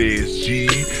throat is G.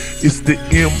 It's the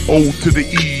M-O to the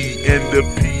E and the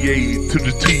P-A to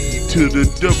the T to the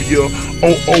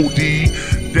W-O-O-D.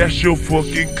 That's your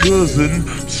fucking cousin.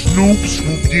 Snoop,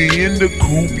 swoop you in the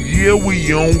coop. Yeah,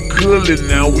 we on cullin'.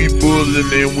 Now we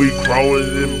bullin' and we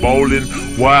crawlin' and ballin'.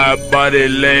 Wide body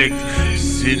leg,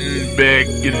 sitting back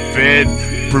and fat.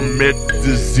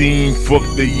 Promethazine, fuck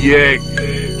the yak.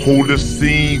 Hold the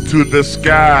scene to the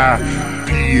sky.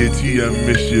 P.A.T. I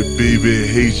miss you, baby.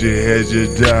 Hate you, had you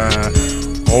die.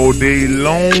 All day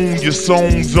long, your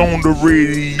songs on the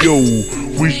radio.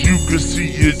 Wish you could see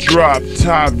you drop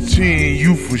top 10,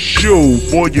 you for sure.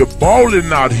 Boy, you're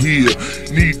ballin' out here.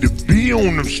 Need to be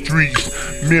on them streets.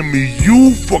 Remember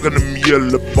you fucking them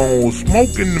yellow bones,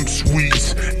 smoking them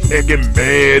sweets, acting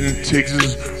bad in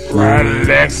Texas, riding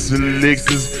lax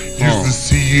elixirs. Used to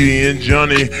see you and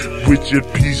Johnny with your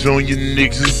piece on your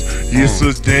nixes. It's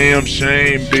a damn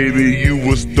shame, baby, you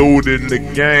was throwed in the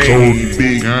game.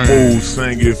 Big Mo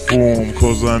sang it for him,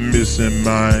 cause I'm missing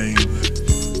mine.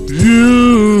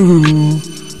 You,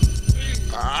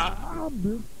 I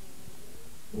miss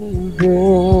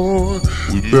boy.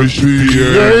 We miss you,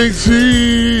 PAT.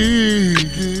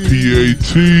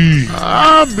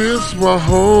 I miss my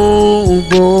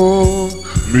homeboy.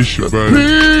 Miss you, baby.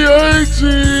 PAT.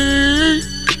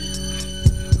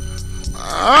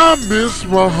 I miss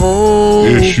my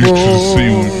homeboy. Yes, you to see,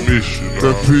 we miss you,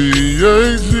 the dog.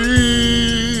 PAT.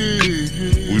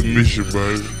 We miss you,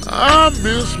 baby. I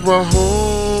miss my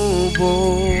homeboy.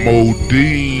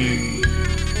 Modine.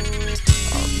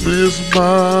 I miss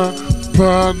my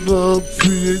partner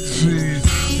PAT.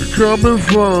 Coming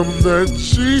from that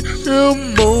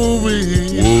GMOE.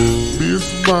 Miss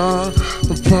my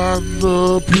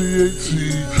partner PAT.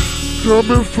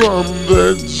 Coming from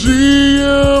that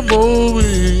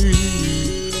GMOE.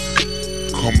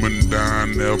 Coming down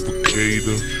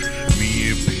Navigator. Me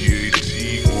and PAT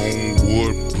on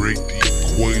wood, break the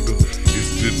equator.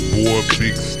 It's this boy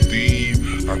Big Steve.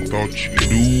 I thought you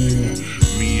knew.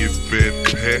 Me and Fat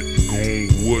Pat gon'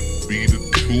 would be the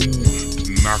two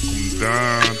to knock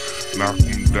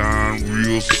 'em down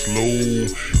real slow.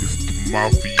 It's the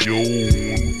Mafia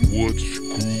on wood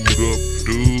screwed up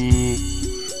dub.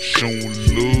 Showing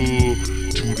love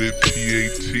to that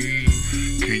PAT.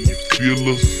 Can you feel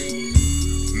us?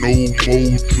 No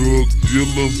more drug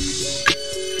dealers.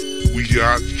 We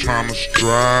out trying to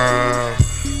strive,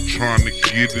 trying to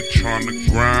get it, trying to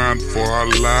grind for our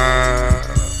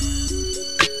lives.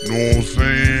 Know what I'm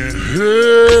saying?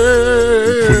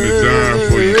 Hey, Putting it down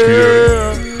for you, PA.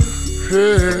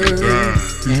 Putting it down.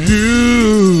 You,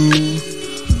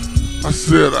 I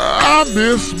said I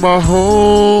miss my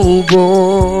homeboy,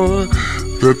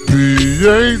 the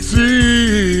PAT.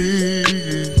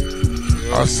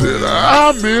 I said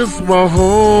I miss my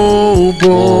homeboy,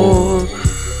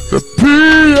 the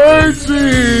PAT.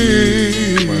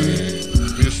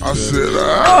 I said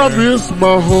I miss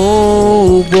my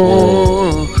homeboy,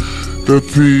 the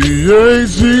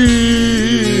PAT.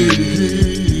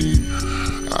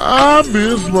 I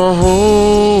miss my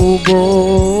homeboy.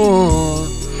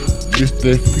 It's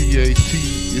that PAT,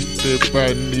 it's that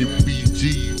Botany BG,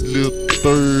 little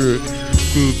third.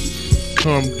 Could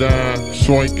come down,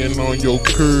 swinging on your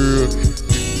curb.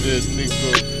 That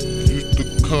nigga used to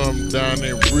come down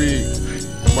and rig.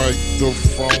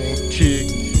 Microphone check,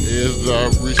 as I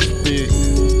respect.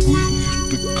 We used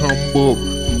to come up,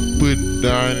 put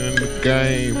down in the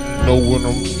game. Know what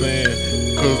I'm saying?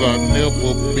 Cause I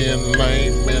never been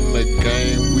lame in the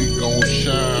game. We gon'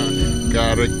 shine.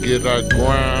 Gotta get our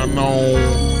grind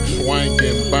on.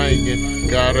 Swinging, banging.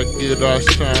 Gotta get our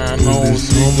shine on.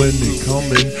 They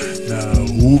coming. Now I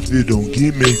hope they don't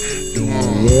get me.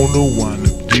 Don't wanna wind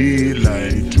up dead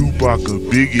like Tupac or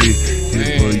Biggie.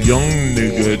 If a young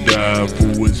nigga die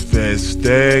for his fat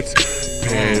stacks,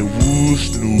 Pat Wood,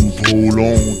 Snoop, hold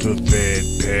on to Fat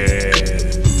Pat.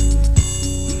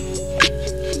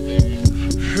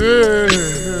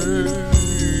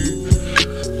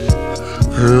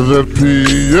 Here's that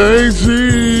PAT.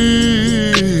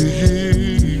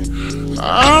 I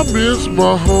miss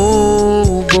my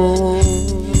homeboy.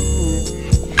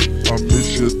 I miss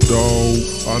your dog.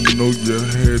 I know you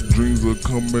had dreams of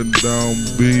coming down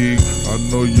big. I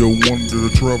know you wanted to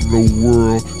travel the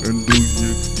world and do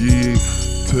your gig.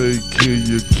 Take care of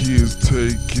your kids,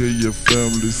 take care of your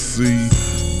family. See,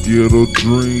 Ghetto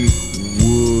Dream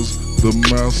was the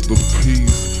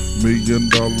masterpiece. $1 million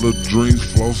dreams,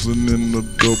 flossing in the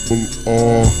double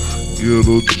R.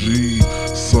 Ghetto G,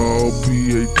 saw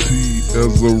PAT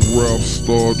as a rap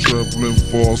star, traveling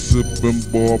far, sipping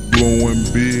bar, blowing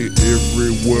big.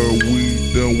 Everywhere we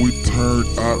done, we turned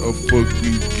out a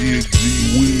fucking gig.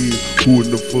 G-Wig, who in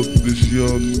the fuck this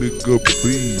young nigga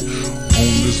be?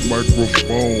 On this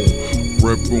microphone,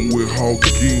 rapping with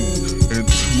Hawking and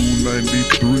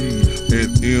 293 and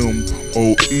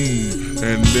MOE.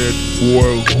 And that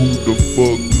boy, who the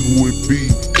fuck who it be?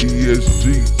 ESG,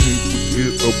 can't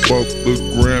forget about the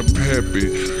grandpappy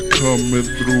coming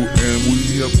through, and we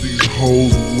have these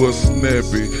hoes who are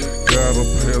snappy. Gotta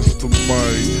pass the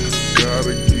mic,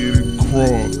 gotta get it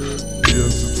crunk,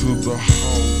 yes to the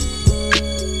house.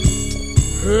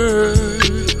 Hey,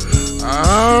 I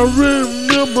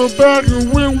remember back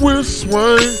when we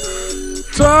swang,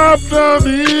 top down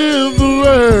in the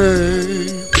rain.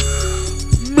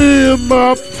 Me and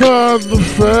my partner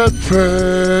Fat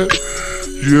Pat,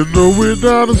 you know we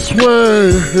down the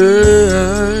swing,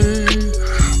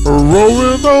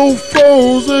 rolling on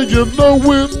foes, and you know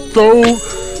we don't.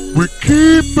 We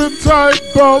keepin' tight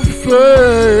about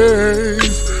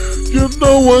face. You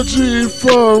know what G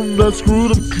from that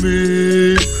screwed up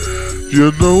clean.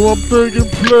 You know I'm thinking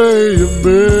playing,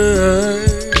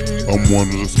 man. I'm one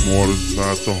of the smartest,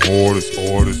 not the hardest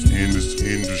artists in this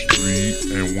industry.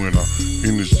 And when I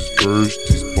finish this verse,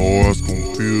 these bars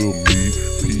gon' feel me.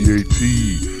 PAT,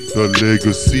 the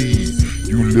legacy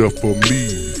you left for me,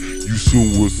 you soon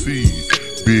will see.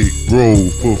 Big bro,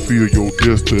 fulfill your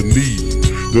destiny.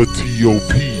 The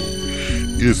TOP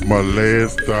is my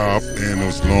last stop, and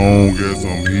as long as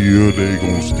I'm here, they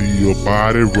gon' steal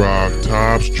body rock,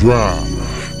 tops drop.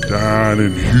 Down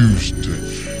in Houston,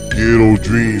 Ghetto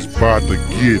Dreams bout to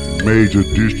get major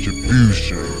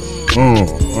distribution.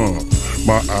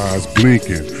 My eyes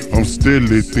blinking, I'm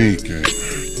steadily thinking.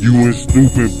 You and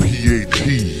Snoop and PAT,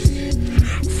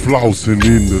 flossing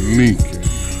in the Lincoln.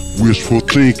 Wishful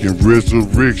thinking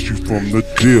resurrects you from the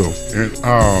death, and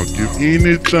I'll give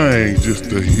anything just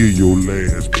to hear your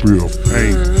last breath.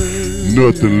 Ain't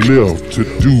nothing left to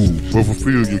do but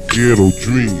fulfill your ghetto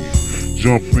dreams.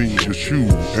 Jump in your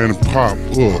shoes and pop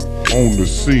up on the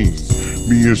scene.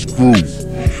 Me and Screw,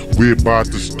 we're about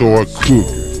to start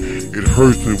cooking. It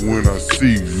hurts me when I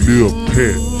see Lil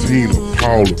Pat, Tina,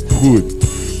 Paula pudding.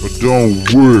 But don't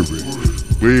worry,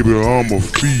 baby, I'ma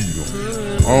feed them.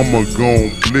 I'ma gon'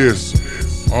 bless them.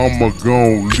 I'ma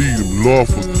gon' lead them. Lord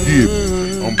forgive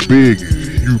me, I'm begging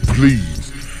you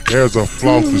please. As I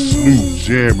floss the Snoop,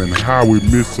 jamming how we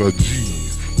miss our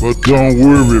G's. But don't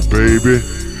worry, baby,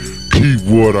 keep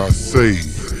what I say.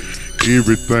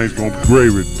 Everything's gon'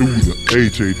 gravy through the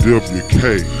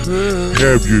HAWK.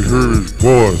 Have you heard his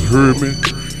voice, heard me?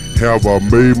 Have I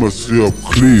made myself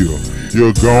clear?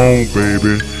 You're gone,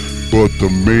 baby, but the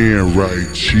man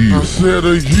right here. I said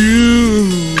to you,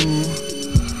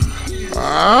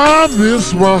 I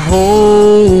miss my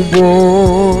homeboy,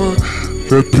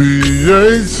 the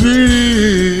PAT.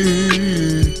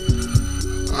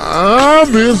 I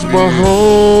miss my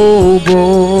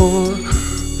homeboy,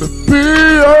 the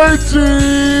PAT.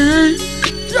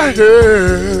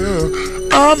 Yeah,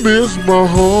 I miss my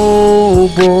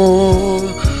homeboy,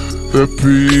 the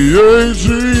PAT.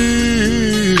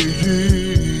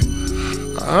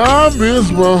 I I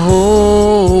miss my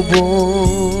homeboy.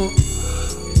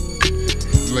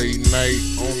 Late night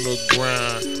on the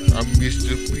grind, I miss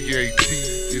the PAT.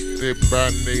 It's that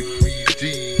Bonnie BG,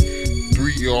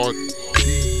 3RT,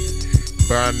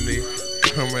 Bonnie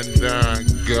coming down.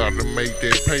 Gotta make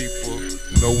that paper,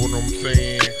 know what I'm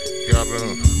saying? Gotta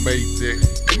make that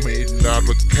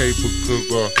 $1,000,000 cable,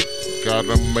 cause I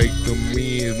gotta make the me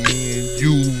and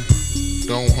you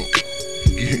don't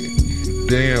get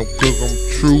damn, cause I'm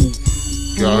true.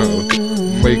 Gotta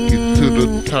make it to the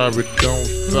top, it don't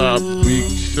stop. Big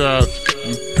shots,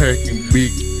 we packing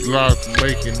big blocks,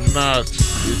 making knots,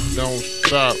 it don't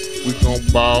stop. We gon'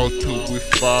 ball till we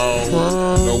fall,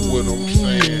 know what I'm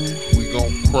saying? We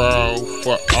gon' crawl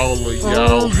for all of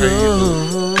y'all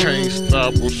haters. Can't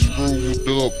stop us, screwed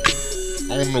up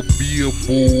on the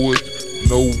billboards,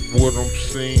 know what I'm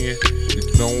saying? It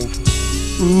don't.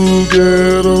 Who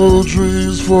ghetto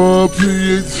dreams for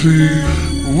PAT?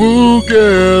 Who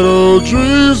ghetto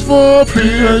dreams for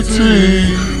PAT?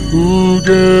 Who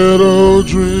ghetto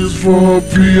dreams for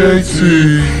PAT?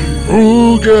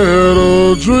 Who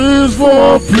ghetto dreams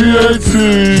for PAT?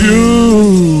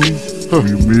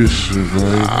 We miss you,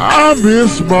 baby. I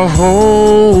miss my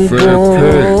homeboy.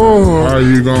 How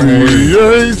you gonna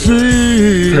PAT.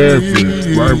 Peppy,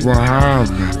 right behind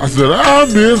me. I said I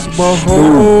miss my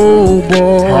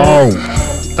homeboy. Home.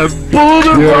 And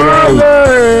Booty Valley.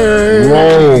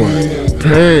 Roll.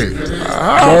 Peg. I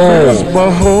miss my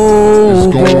homeboy. It's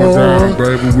going down,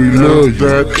 baby. We love you.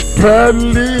 That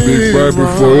Padley. Big baby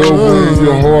forever in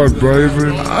your heart, baby.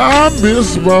 I miss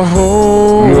my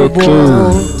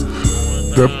homeboy.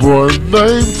 That boy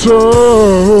named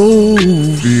Toad.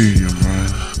 Feel you, man.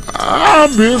 I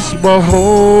miss my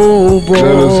homeboy.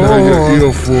 Let us have your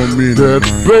ear for a minute, that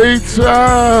man.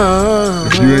 Baytime.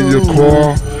 If you in your car,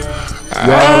 I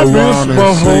ride miss around my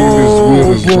and sing this with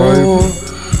us, homeboy.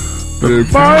 baby.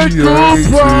 Michael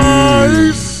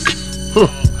Price.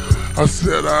 I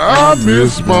said I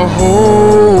miss my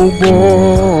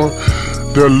homeboy.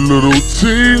 That little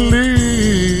T-Lee.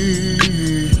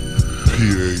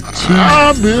 PAT.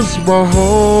 I miss my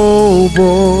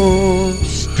homeboy.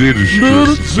 Steady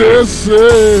Little Jesse.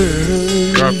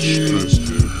 Got you.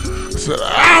 I said I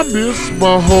miss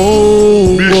my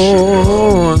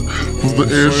homeboy from the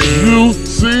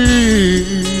SUC.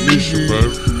 Miss you,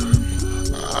 baby.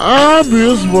 I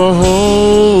miss my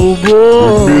homeboy.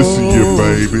 We're missing you,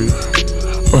 baby.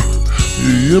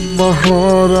 You in my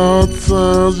heart all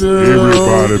times, yeah.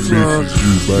 Everybody all times. misses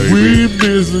you, baby. We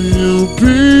missing you,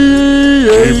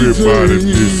 PAT. Everybody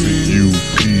missing you,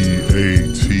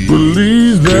 PAT.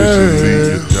 Believe Missing me,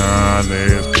 that. your John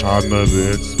ass partner,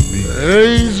 that's me.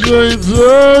 AJ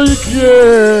WK.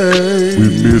 We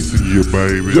missing you,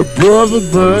 baby. Your brother,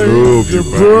 man. love you, Your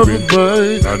brother, baby.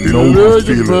 man. I He know you love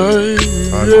feel it. man.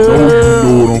 I know you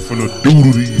know what I'm finna do to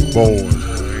these boys.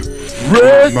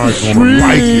 Red I'm not gonna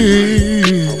like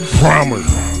Street. Promise.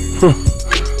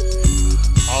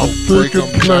 I'm Break thinking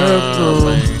 'em down, platinum.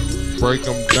 man. Break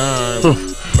 'em down.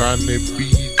 Find that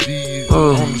BG.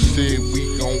 On the set, we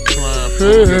gon' climb for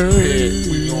the pad.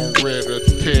 We gon'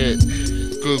 rat-a-tat.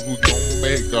 Cause we gon'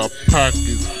 make our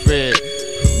pockets fat.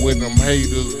 Where them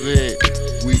haters at,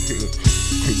 we can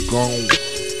gon'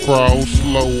 crawl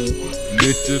slow.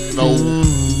 Let you know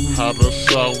how the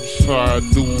south side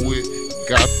do it.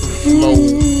 Got the flow.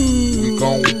 We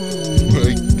gon'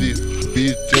 break this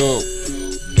bitch up.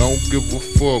 Don't give a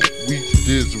fuck. We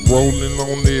just rolling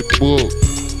on that book.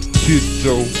 Hit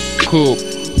your cup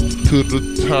to the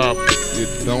top. It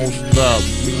don't stop.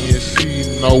 Me and C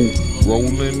know.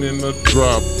 Rolling in the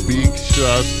drop. Big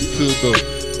shots to the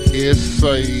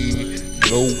SA.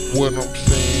 Know what I'm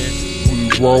saying? We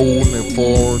rolling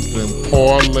forward and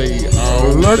parlay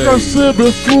all Like day. I said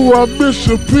before, I miss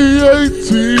your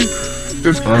PAT.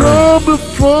 It's coming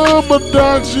from a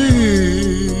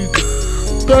Dodgy.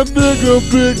 That nigga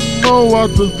Big Mo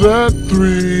after that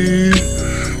 3.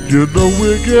 You know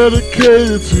we're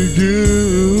dedicated to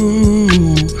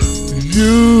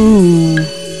you.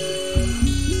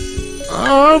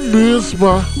 I miss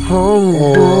my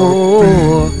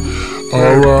homeboy.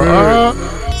 Alright,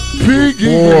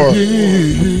 Piggy.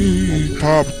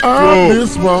 Pop I up.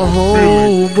 miss my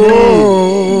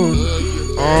homeboy.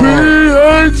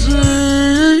 PAT.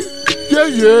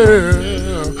 Yeah.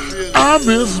 I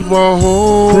miss my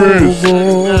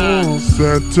homeboy.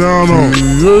 Santana. I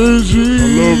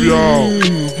love y'all.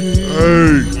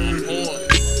 Hey.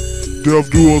 Death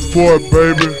do us part,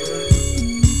 baby.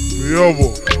 Forever.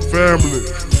 Family.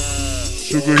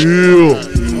 Sugar Hill.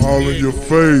 All in your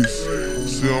face.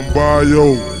 Sambayo.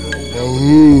 My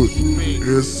hood.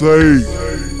 SA.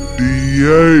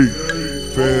 DEA.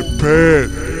 Fat Pat.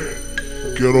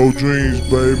 Ghetto dreams,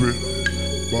 baby.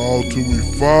 Ball till we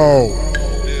fall.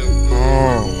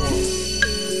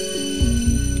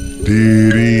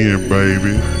 Dead end,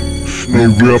 baby. We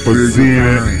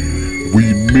representing. We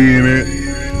mean it.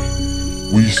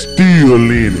 We still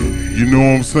in it. You know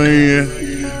what I'm saying?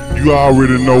 You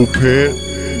already know, Pat.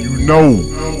 You know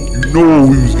what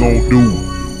we was gonna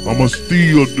do. I'ma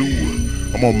still do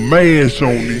it. I'ma mash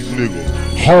on these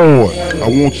niggas hard. I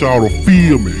want y'all to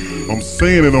feel me. I'm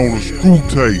saying it on the screw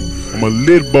tape. I'ma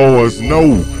let boys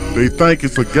know. They think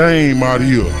it's a game out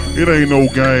here. It ain't no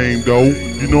game though.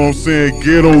 You know what I'm saying?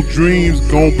 Ghetto dreams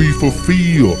gon' be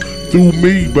fulfilled through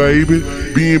me, baby.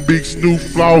 Being Big Snoop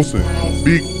flossing,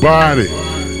 big body,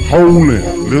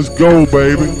 holding. Let's go,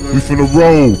 baby. We finna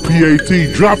roll.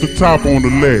 PAT, drop the top on the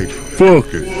leg.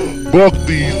 Fuck it. Buck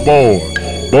these boys.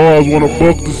 Boys wanna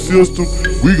buck the system,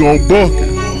 we gon' buck it.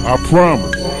 I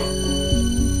promise.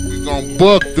 We gon'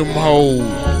 buck them hoes.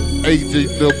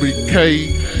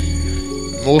 AJWK.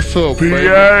 What's up, PA,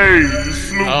 baby?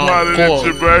 Snoop hollering at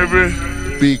you,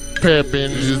 baby. Big Pep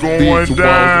in this going bitch.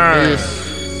 down.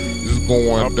 It's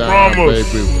going down,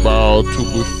 promise. baby. Ball till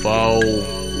we fall.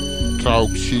 Talk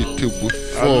shit till we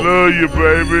fuck. I love you,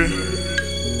 baby.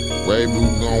 Baby, we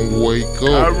gon' wake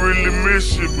up. I really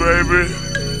miss you, baby.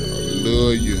 I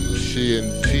love you.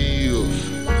 Shedding tears.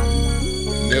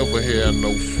 Never had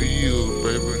no fears,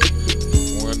 baby.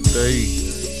 One day,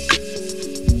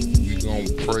 we gon'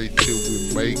 pray till we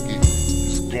make it.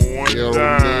 It's going Yo,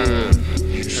 down.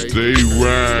 You stay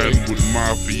riding with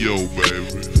Mafia, baby.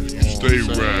 You stay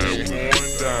riding with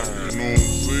Going down. You know what I'm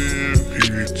saying? PAT,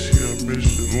 I miss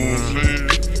you, You know what I'm saying?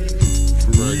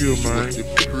 For real, man.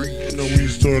 You know when you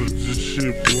started this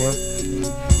shit, boy. You know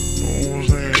what I'm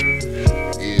saying?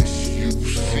 Yes, you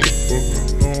see. You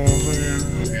know what I'm saying?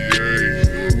 Yeah.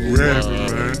 Rapping,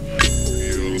 man. Yeah, I love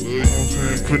You know what I'm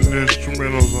saying? Putting the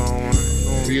instrumentals on, man.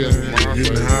 You know what I'm saying?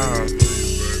 Getting high. You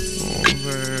know what I'm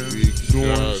saying?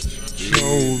 Doing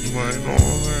shows, man. You know what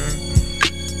I'm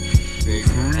saying?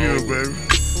 For real, baby.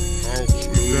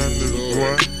 Down this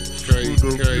boy. Screwed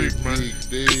up big, man.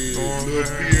 You know what I'm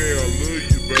saying? I love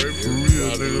you, baby. For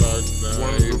real, nigga.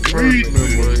 One of the first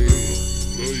members, nigga.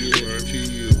 Love you,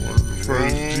 baby. One of the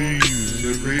first G's,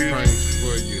 nigga.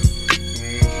 Love you,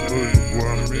 boy.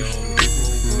 I miss you, nigga.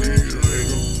 For real,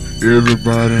 nigga.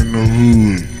 Everybody in the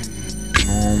hood, you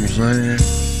know what I'm saying?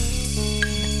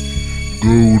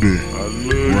 Goody, I love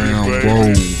you, Rambo,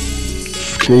 baby.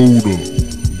 Scooter,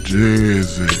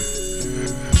 Jazzy.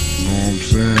 You know what I'm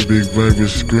saying? Big baby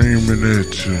screaming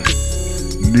at you.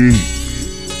 Neat,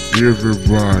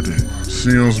 everybody.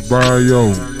 Sims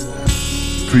Bio.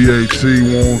 PAT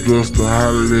wants us to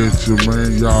holler at you, man.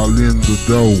 Y'all in the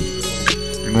door.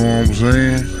 You know what I'm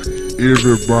saying?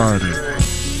 Everybody.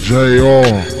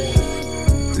 JR.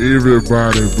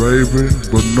 Everybody, baby.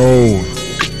 Bernard.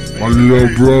 My little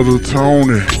brother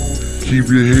Tony. Keep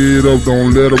your head up.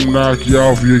 Don't let them knock you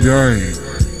off your game.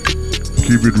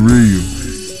 Keep it real.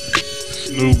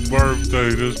 Snoop birthday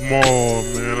this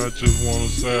morning, man. I just wanna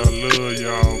say I love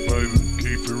y'all, baby.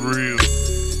 Keep it real.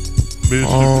 Miss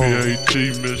your PAT,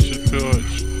 miss your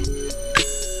touch.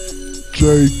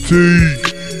 JT.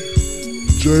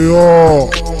 JR.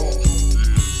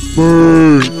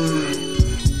 Bird.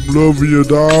 I'm loving you,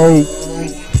 dog.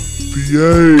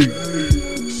 PA.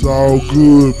 It's all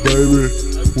good, baby.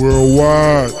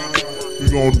 Worldwide. We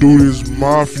gonna do this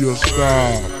mafia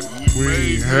style. We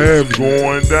ain't have it.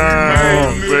 Going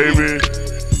down, baby.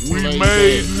 We Play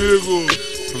made that.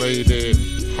 niggas. Play that,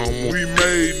 homo. We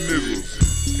made niggas.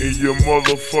 In your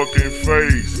motherfucking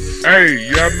face. Hey,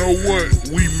 y'all know what?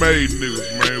 We made niggas,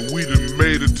 man. We done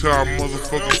made it to our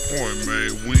motherfucking point, man.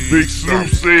 We ain't Big Snoop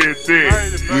stopping. said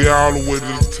that. We all the way to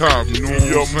the top, you know In what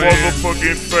your I'm saying?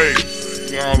 motherfucking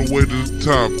face. We all the way to the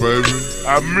top, baby.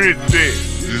 I meant that.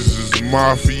 This is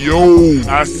Mafia.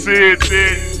 I said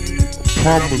that. I'm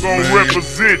Promise, gonna man.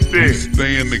 represent We that.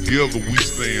 stand together, we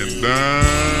stand down.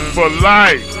 For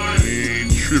life. We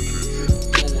ain't tripping.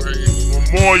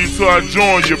 Memorial till I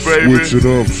join you, baby. Switch it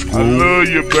up, I school. love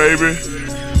you, baby.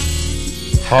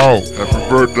 How? Happy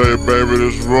birthday, baby.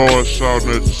 This Roy shouting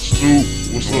at Snoop.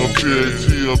 What's up, PAT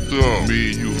up there?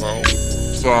 Me and you, how?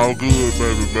 It's all good,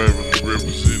 baby.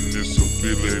 Representing this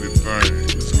affiliated thing.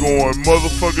 It's going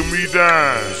motherfucking me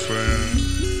down. Saying,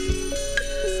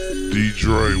 D.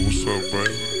 Dre, what's up,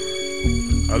 baby?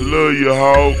 I love you,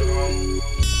 Hawk.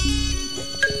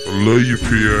 I love you,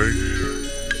 PA.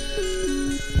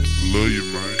 Love you,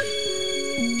 man.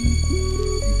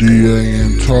 DA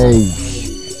and Toast.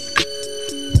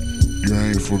 You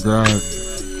ain't forgotten.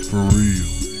 For real.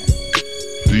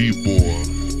 D-boy,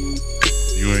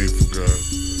 you ain't forgot.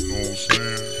 You know what I'm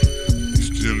saying? You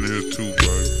still in here too,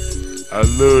 baby. I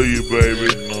love you, baby.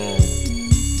 No,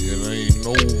 it ain't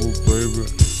over, baby.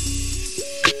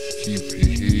 Keep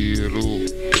your head up.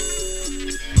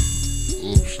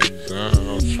 Ups and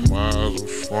downs, smiles and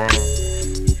frowns.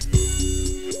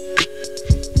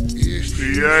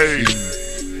 PA,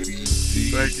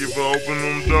 thank you for opening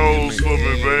them doors for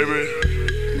me, baby.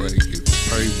 Make it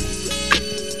paper.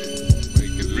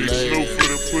 Make it Big last. Snoop for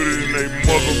to put it in they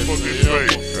motherfucking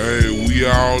face. Hey, we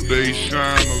all day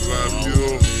shiners out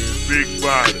here. Big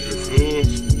body. Us,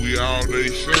 we all day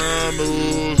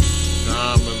shiners.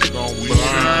 Diamonds gon' We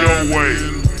blind. your way.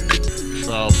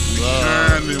 South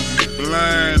side. We shining, we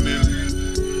blinding.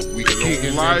 We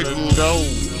kicking like a door.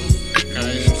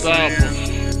 Can't stop us.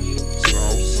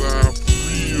 Southside for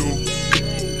real.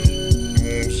 You know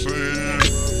what I'm saying?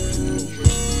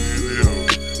 Yeah.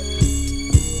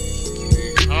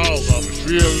 Oh, I'm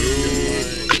feeling you.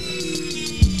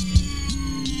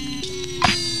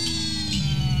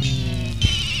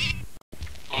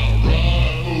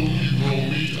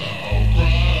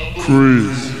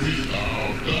 Chris,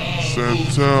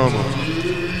 Santana,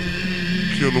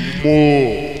 Kenna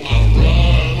Moore,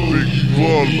 Big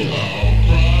Butler,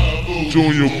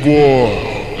 Junior Boy,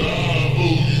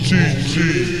 GG,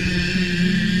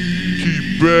 Keith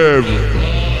Barry,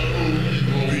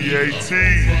 BAT,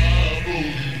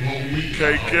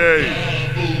 KK,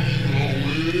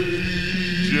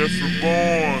 Jeffrey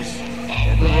Barnes, my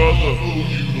brother,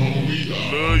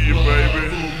 love you, baby.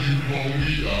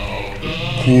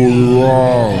 Corey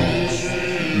Ross,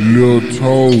 Lil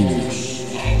Toes,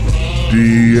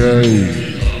 DA,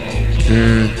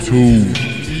 Can2,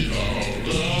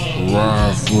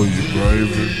 ride for you,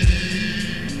 baby.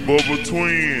 Bubba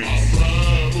Twins,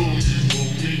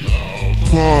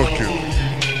 Pumpkin,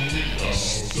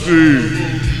 Steve,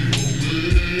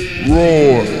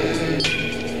 Roy,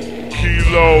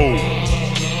 Kilo,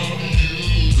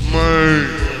 Man.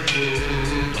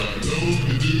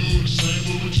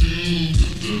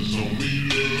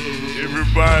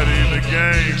 Everybody in the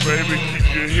game, baby, keep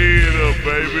your head up,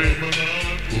 baby.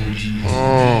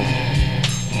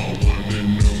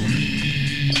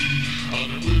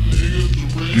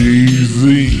 DZ,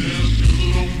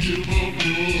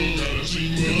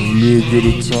 in a little bit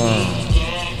of time.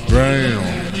 Bam,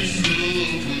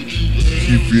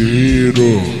 keep your head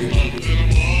up.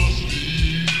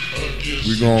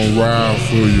 We gon' ride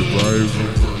for you, baby.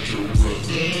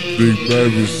 Big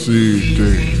baby said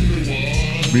that.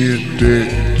 Meant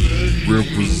that,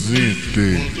 represent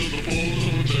that.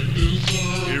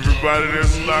 Everybody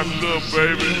that's locked up,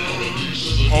 baby,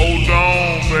 hold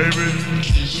on, baby.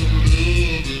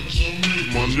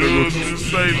 My nigga just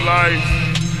say life.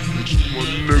 My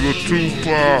nigga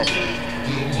Tupac,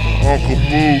 Uncle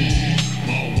Boo.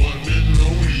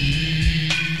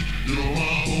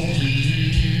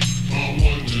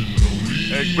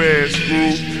 Act bad,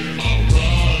 Screw.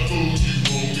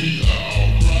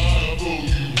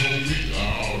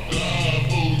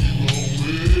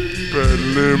 Bad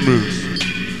Lemons.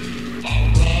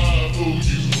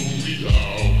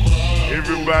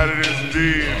 Everybody that's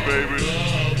dead, baby.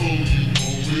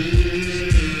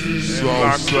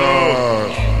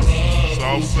 Southside.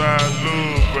 Southside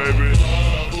love, baby.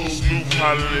 Snoop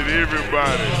hollering at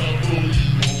everybody.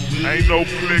 Ain't no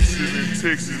flexing in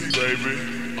Texas, baby.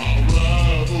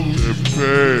 That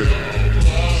pad,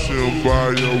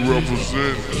 somebody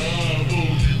representing.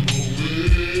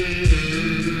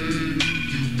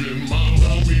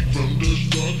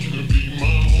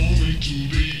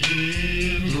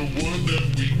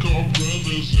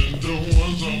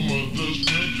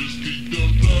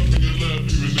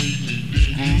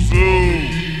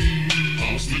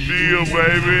 What's the deal,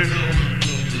 baby?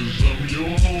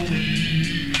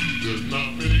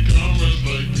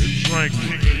 Frank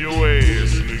kicking your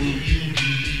ass, nigga.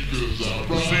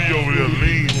 See you over there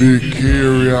lean. Big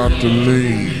carry out the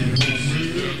lean.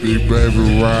 Big baby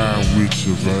ride with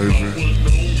you, baby.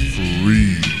 For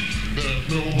real.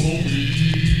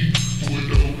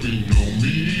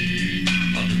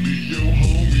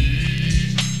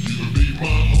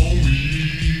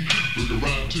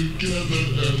 Together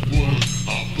as one,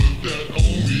 I'll put that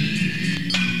on me.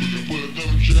 We can put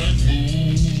them jack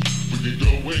moves, we can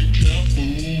go and camp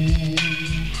fool.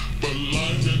 But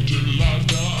life until I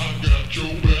die, I got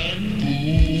your back,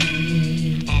 boo.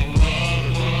 I'll ride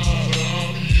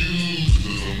on you, 'cause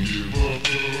I don't give a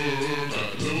fuck. I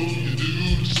know you do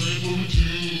the same for me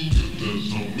too, 'cause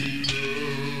that's on me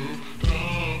love.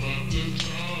 Time after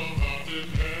time, I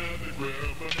didn't have to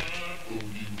grab my knife for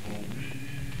you, for me.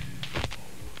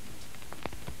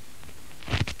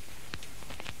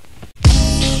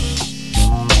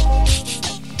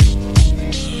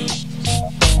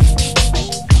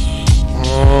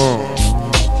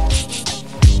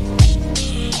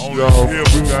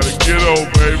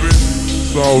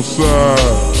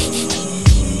 Southside.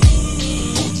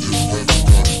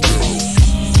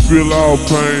 Feel our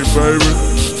pain, baby.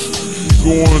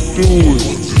 Going through it.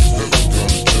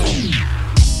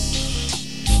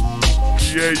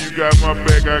 Yeah, you got my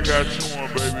back, I got you on,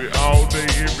 baby. All day,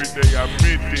 every day, I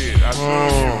meant that. I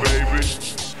love you, baby.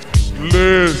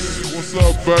 Liz, what's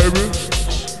up, baby?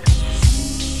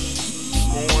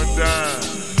 Going down.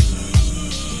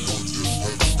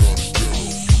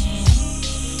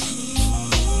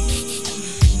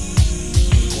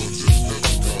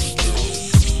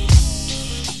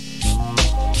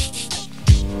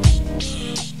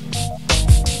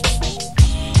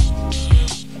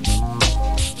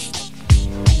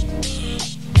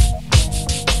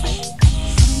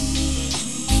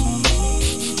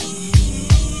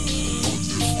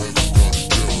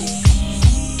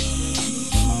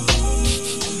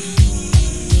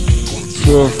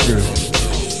 Tucker,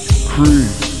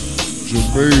 Chris,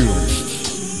 Jamaica.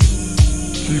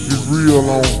 Keep it real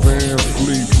on Van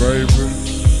Fleet, baby.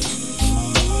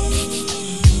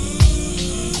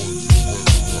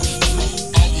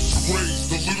 I was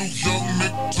raised a little young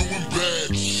nigga doing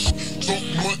bad. Talk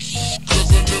much, cause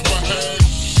I never had.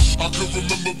 I could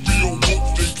remember being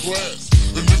whooped in class.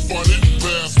 And if I didn't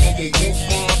pass, mama whooped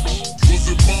mine. Was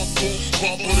it my fault?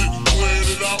 Papa didn't plan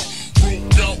it out.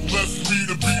 Broke out, left me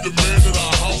to be the man of the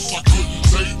house. I couldn't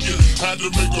take it, had to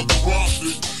make a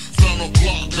profit. Found a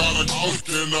block, got a hook,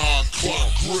 and I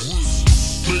clock grips.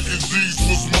 Making Z's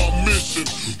was my mission.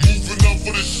 Moving up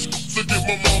for this to get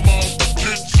my mama out the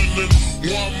kitchen. And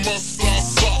why must I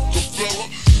sock a fella?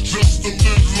 Just to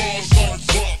live large like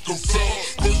Rockefeller.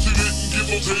 First you didn't give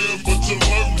a damn, but you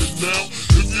learned it now.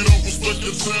 If you don't respect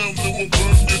the town, they will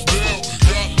burn you down.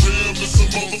 Goddamn, it's a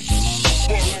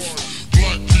motherfucker.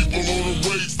 Black people on the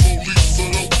rage police, so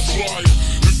don't try it.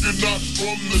 If you're not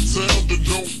from the town, then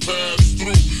don't pass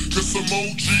through. Cause some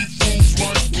OG fools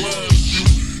might blast you.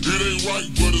 It ain't right,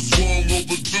 but it's wrong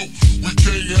overdue. We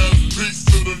can't have peace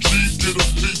till the G's get a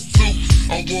piece too.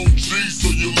 I want G, so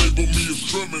you label me a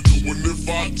criminal. And if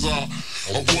I die,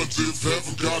 I wonder if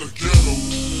heaven got a ghetto.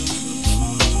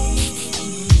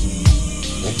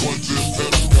 I wonder if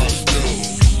heaven got a ghetto.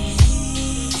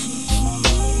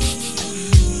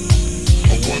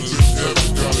 I wonder if heaven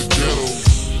got a ghetto.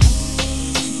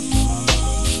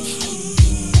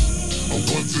 I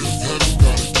wonder if heaven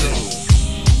got a ghetto.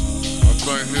 I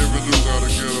think heaven do got a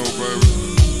ghetto, baby.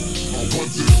 I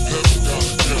wonder if heaven got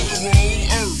a ghetto. We're on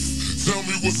earth. Tell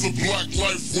me what's a black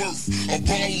life worth? A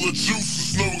bottle of juice is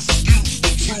no excuse. The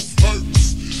truth hurts.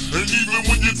 And even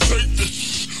when you take the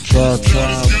Try,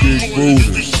 big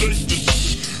booty.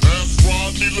 Ask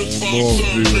Rodney, let's talk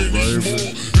baby.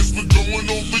 It's been going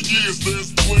on for years,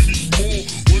 there's plenty more.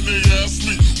 When they ask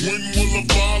me, when will the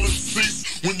violence cease?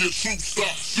 When your troops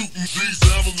stop shooting G's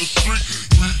out on the street.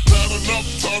 We've had enough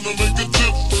time to make a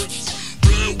difference.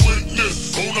 Bear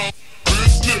witness on our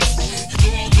business.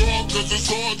 Dog, cause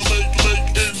it's hard to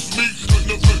make ends meet.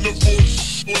 Couldn't afford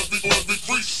every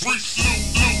free shoot.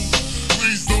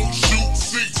 Please don't shoot,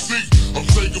 see. I'm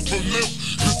taking from them,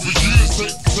 cause for years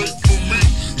take from me.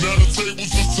 Now the tables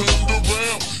are turned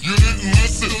around. You didn't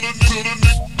listen till the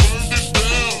nigga burned it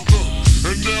down.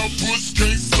 And now Bush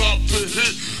can't stop the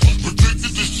hit. I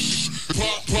predicted this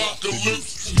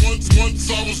apocalypse.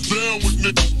 Once I was down with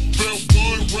nigga. Felt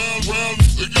good round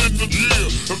again the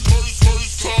year. The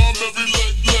first time every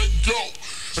let go.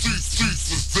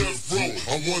 Streets is death row.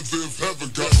 I wonder if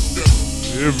heaven got a ghetto.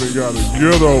 Heaven got a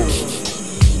ghetto.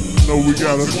 No, we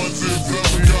got a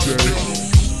DJ.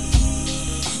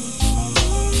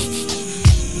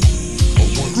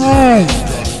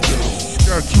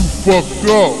 Got you fucked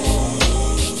up.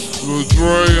 Lil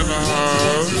Dre in the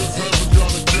house.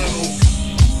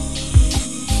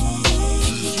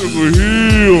 Sugar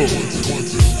Hill.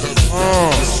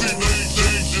 All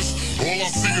I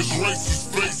see is racist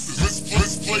faces.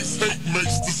 Misplaced hate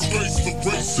makes disgrace for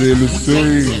race. Silly C.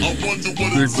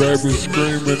 Big baby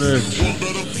screaming at you.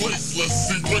 Better place, let's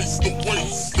erase the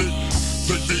waste.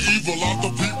 Take the evil out the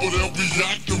people, they'll be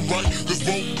acting right. Cause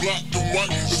both black and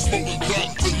white is smoking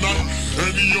crack tonight.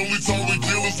 And the only time we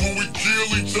kill is when we kill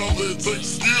each other. It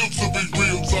takes skill to be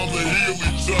real, time to heal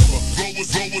each other. Though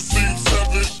it seems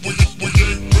heavy, we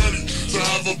ain't ready to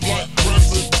have a black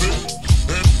president.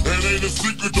 And ain't a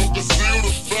secret, don't conceal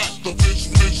the fact. The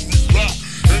bitch we back,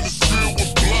 and it's still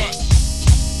with black.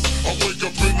 I wake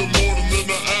up in the morning and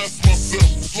I ask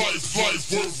myself, life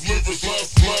worth living,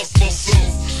 last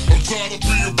myself. I'm tired of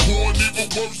being poor and even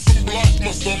worse than black.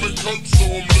 My stomach hurts, so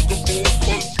I'm looking for a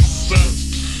person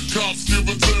stash. Cops give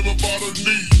a damn about a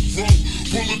Negro.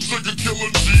 Pull a trigger, kill a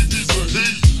G, he's a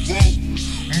hero.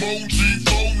 Mo G's.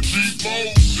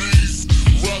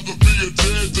 Rap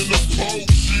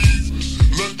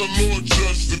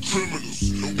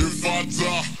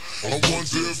die. I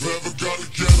wonder if I ever got a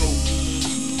ghetto.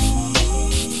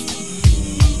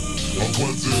 I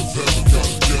wonder if I ever got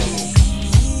a ghetto.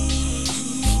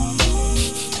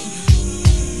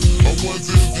 I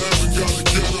wonder if heaven got a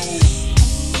ghetto.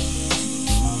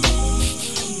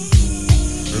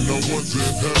 And I wonder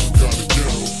if heaven got a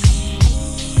ghetto.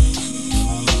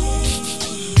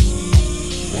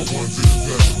 I wonder if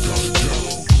heaven got a ghetto.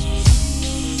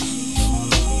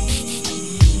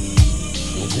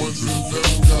 I wonder if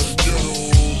heaven got a ghetto.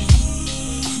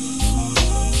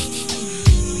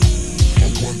 I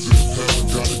wonder if heaven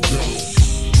got a ghetto.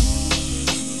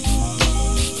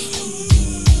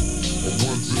 I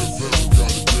wonder if heaven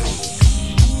got a ghetto.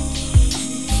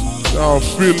 Y'all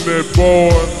feeling that, boy?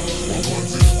 I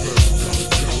wonder if heaven got a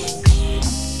ghetto.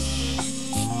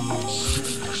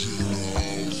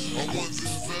 I wonder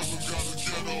if heaven got a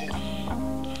ghetto.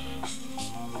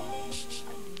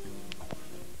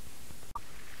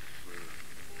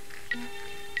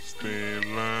 Stand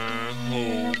line,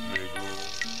 hold, nigga.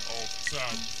 Off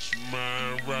top, get your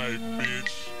mind right,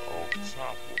 bitch. Off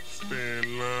top, stand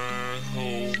line,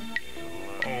 hold.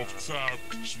 Off top,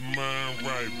 get your mind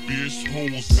right, bitch.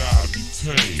 Hoes gotta be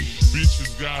tame,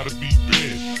 bitches gotta be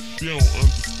bent. They don't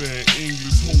understand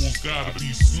English, hoes gotta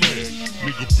be smacked.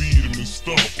 Nigga beat them and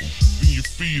stomp them, then you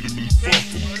feed them and fuck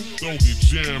them. Don't get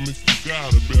jammed if you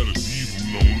gotta, better leave them,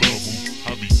 don't love them.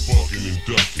 I be fucking and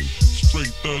ducking, straight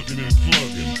thugging and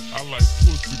plugging. I like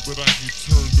pussy, but I get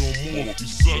turned on more if you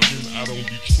sucking. I don't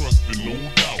be trusting, no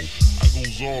doubt. I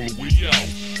goes all the way out.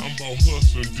 I'm about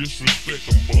hustling, disrespect,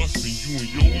 I'm busting you in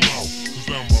your mouth. Cause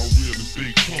I'm how real as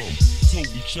they come,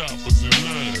 toting choppers and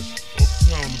lines.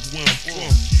 Uptown is where I'm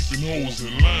from, keeping hoes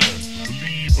in line.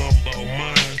 Believe I'm about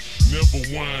mine, never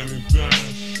whine and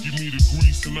dine. Give me the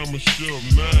grease and I'ma shove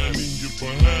 9 in your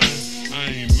behind. I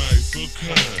ain't nice or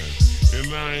kind, and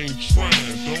I ain't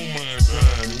trying, don't mind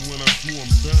dying. And when I do,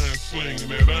 I'm dying, slinging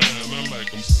that iron. I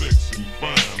like them sexy and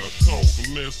fine. I talk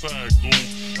unless I go,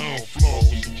 I don't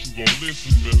floss them, but you gon'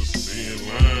 listen, better stay in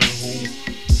line, ho.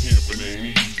 Pimpin'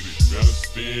 ain't easy, better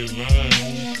stay in line,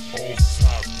 ho. Off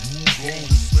top, you gon'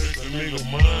 respect a nigga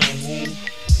mine, ho.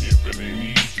 Pimpin'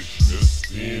 ain't easy, better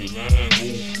stay in line, ho.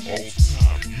 Off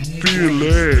top, you Feel gon'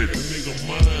 that. respect a nigga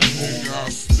mine, ho. Nigga, I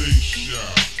stay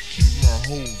shy. Keep my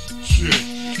hoes in check.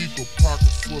 Keep a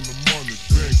pocket full of money.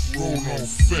 Bank roll on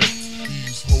fat.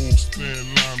 These hoes stand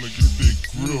line to get their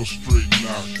grill straight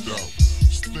knocked out.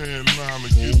 Stand line to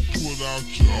get put out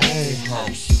your own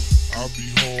house. I be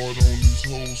hard on these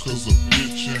hoes cause a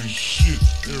bitch ain't shit.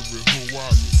 Every hoe I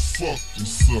done fucked and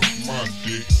sucked my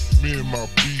dick. Me and my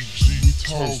BG, we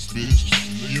toss bitches.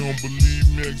 You don't believe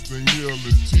me, Danielle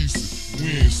and Tisa.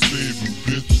 We ain't saving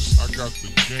bitches. I got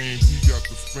the game, he got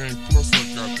the fame, plus I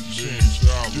got the change.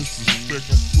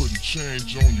 Disrespect, I'm putting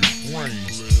change on your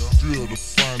brains. Drill the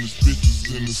finest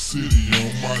bitches in the city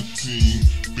on my team.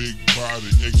 Big body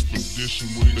expedition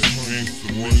with the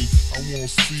gangster ring. I wanna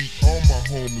see all my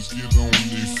homies get on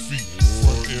their feet.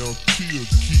 My LT a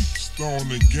keep,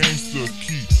 Stone and Gangster a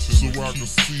keep, so I can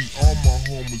see all my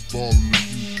homies ballin' the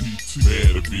UPT.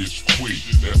 Mad a bitch quick,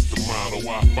 that's the motto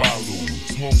I follow.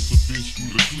 Toss a bitch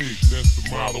through the click, that's the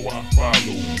motto I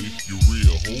follow. If you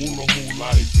real, hold a whole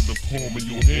life in the palm of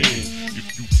your hand. If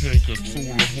you can't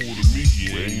control a hold of me, you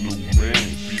ain't no man.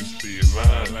 Bitch stay in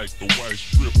line like the white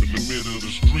strip in the middle of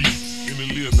the street. In the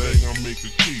little thing I make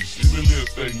a case, in the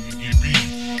little thing you get beat.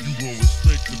 You gon'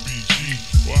 respect the BG,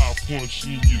 or I'll punch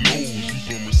you in your nose. You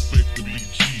gon' respect the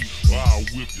BG, or I'll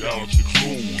whip you out your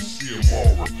clothes. See him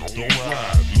all, don't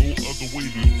ride, no other way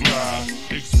than fly.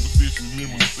 Expedition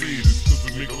in Mercedes, cause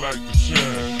a nigga like to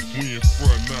shine. We in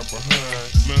front, not behind,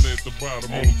 not at the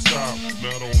bottom, on top,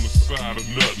 not on the side of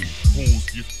nothing. Hoes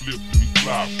get flipped and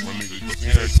flopped. My nigga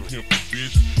can't pimp a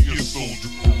bitch, he a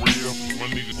soldier for real. My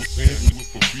nigga was dancing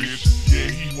with a bitch, yeah,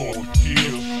 he hard to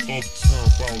kill. Uptown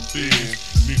about theirs,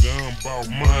 nigga I'm about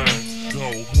mine.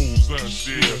 Dog hoes I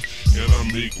share, and I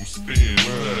make them stay in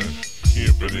line.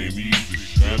 Pimpin' ain't easy,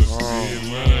 gotta stay in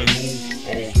line, ho.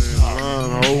 On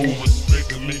top, ho.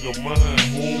 Respect a nigga mine,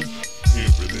 ho.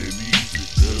 Pimpin' ain't easy,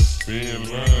 gotta stay in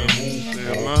line, ho. Stay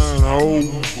in line, ho.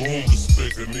 Gon'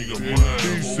 respect a nigga mine, He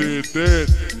ho. said that,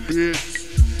 bitch.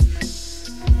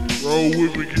 Roll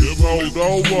with me, get rolled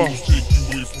over. Take you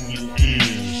away from your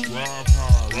ends. Drive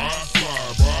high, ride fly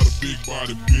by the big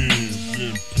body Benz.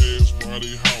 Then pass by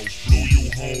their house, blow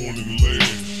your horn and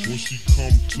laugh. When she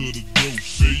come to the door,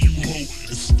 say you hoe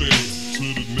and stab to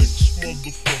the next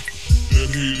motherfucker that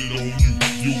hated on you.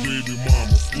 Your baby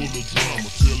mama full of drama.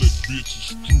 Tell that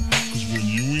bitches through. Cause when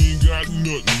you ain't got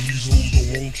nothing, these hoes don't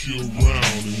want you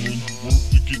around. And when you work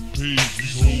to get paid,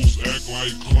 these hoes act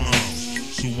like clowns.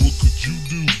 So what could you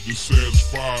do to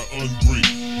satisfy ungreat?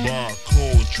 Buy a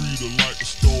car and treat her like a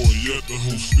star, and yet the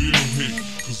hoe still hate.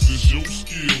 Cause it's your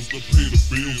skills that pay the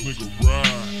bills, nigga.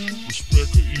 Ride,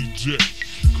 respect or eject.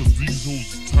 Cause these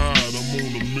hoes are tired, I'm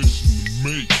on a mission to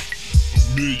make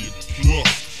 $1 million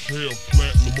plus. Have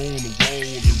platinum on the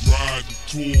wall and ride the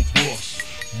tour bus.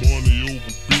 Money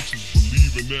over bitches,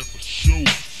 believing that for sure.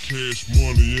 Cash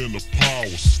money and the power,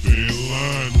 stay in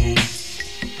line, ho.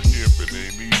 Pimpin'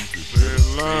 ain't easy. Stay in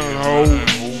line, ho.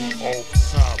 Off the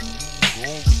top,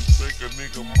 gon' respect a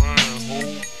nigga mind, ho.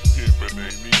 Pimpin'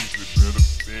 ain't easy, better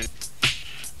stand.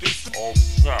 Off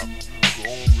the top,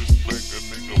 gon' respect a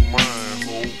nigga mind,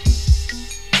 ho.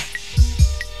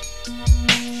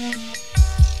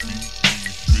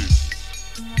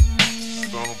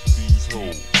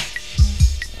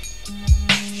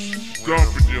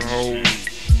 Dumping your hoes,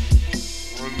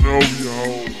 running over your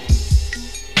hoes,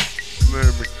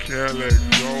 slamming Cadillac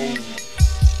gold.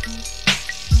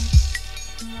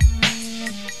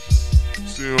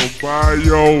 See them by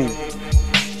yo,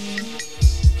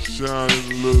 shining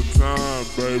a little time,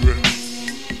 baby.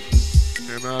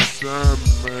 Can I shine me,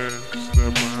 man?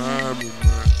 Stand behind me,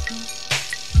 man.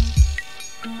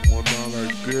 One down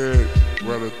like that,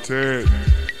 right a tad.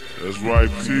 That's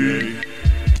right, T.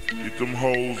 Get them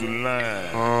hoes in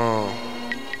line.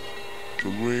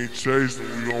 Cause we ain't chasing,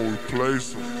 we gon'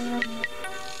 replace them.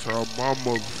 Tie my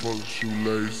motherfucking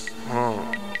shoelace,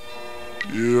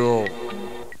 yeah.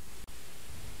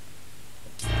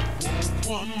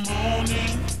 One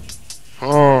morning,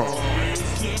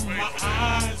 in my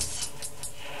eyes,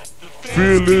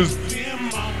 Feel this. in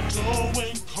my door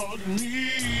and caught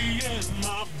me and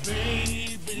my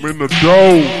baby. I'm in the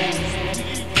door.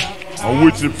 I'm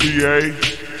with your PA.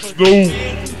 Snoop.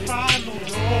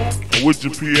 I'm with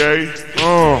your PA.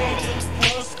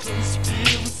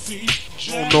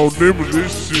 Don't know them with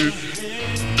this shit.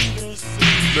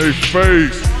 They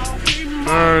face.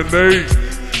 9-8.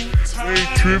 They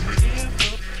ain't tripping.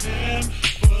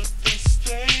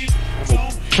 On a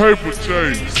paper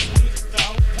chase.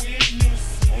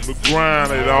 On the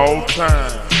grind at all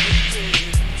times.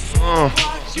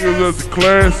 Still at the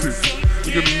classic.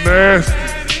 Look at the nasty.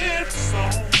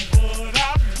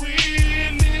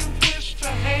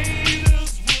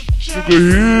 Sugar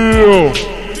Hill.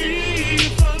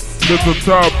 Get the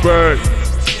top back.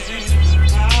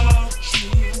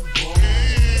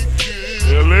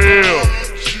 LL.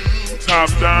 Top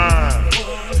down.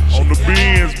 On the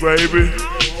beans, baby.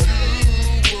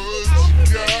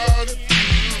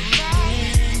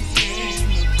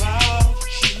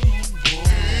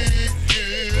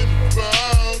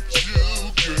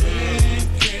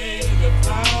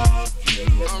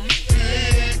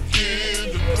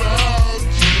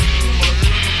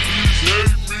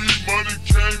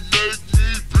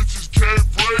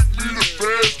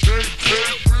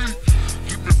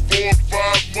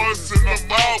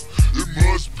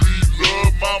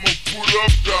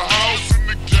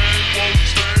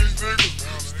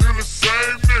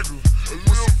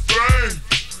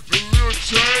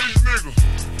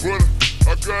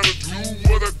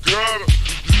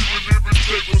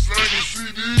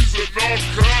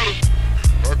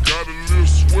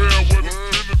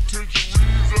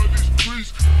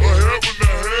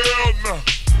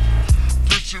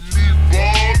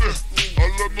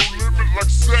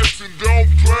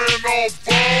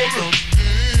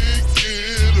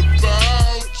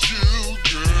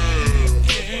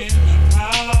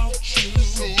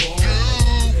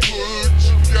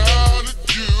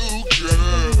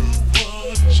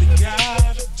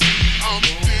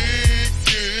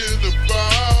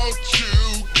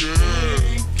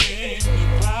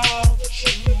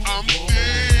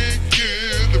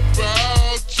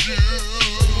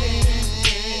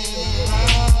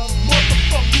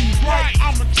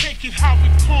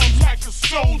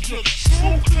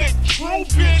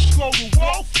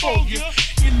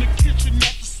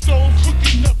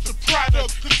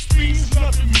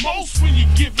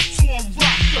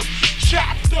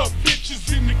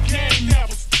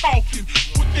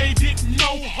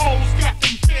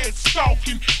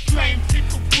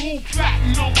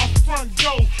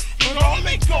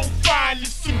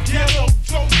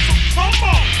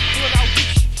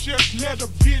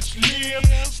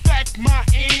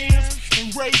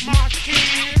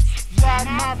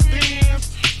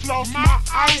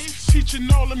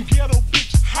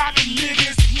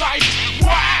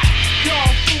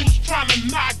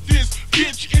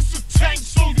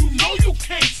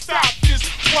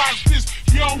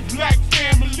 Young black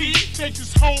family, take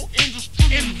this whole industry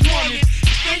and won it.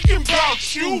 Thinking about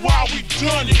you while we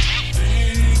done it.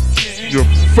 Your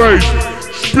face,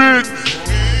 spit,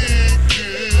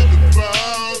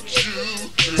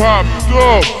 popped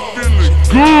up, feeling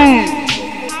good,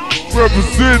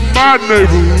 representing my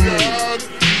neighborhood.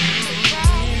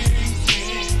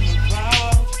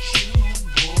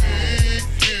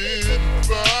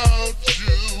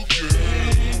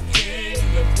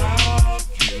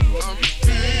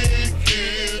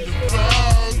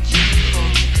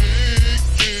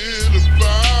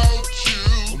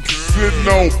 Sitting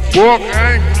on buck, I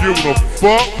ain't giving a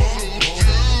fuck.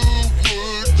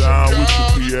 Down with you,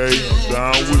 PA. I'm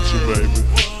down with you, baby.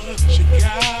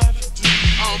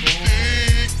 I'm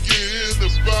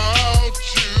thinking about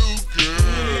you,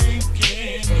 girl.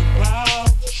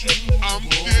 I'm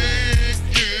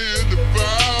thinking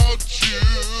about you.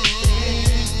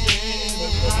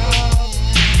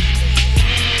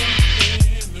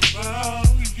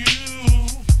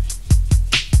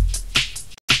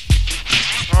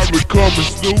 How we coming,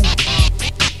 Snoop?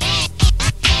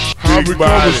 How we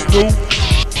coming, Snoop?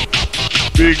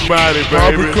 Big body, baby. How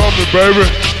we coming, baby?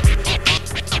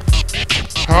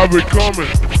 How we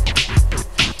coming?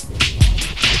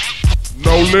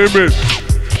 No limit.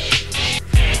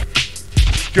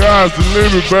 Sky's the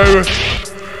limit, baby.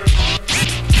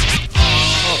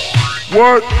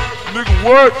 What? Nigga,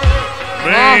 what?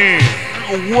 Man.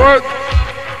 Huh? Nigga, what?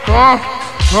 Huh?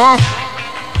 Huh?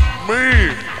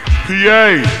 Man. PA.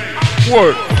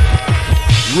 What?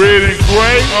 Red and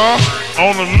gray.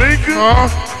 On the Lincoln.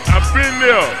 I've been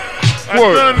there. I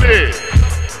What? done that.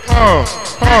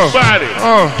 Big body.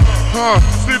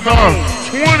 Sitting on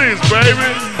 20s, baby.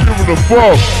 Giving a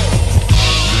fuck.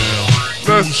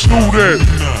 Let's do that.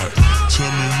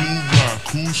 Tell me who rock,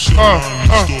 who sell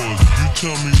in stores. You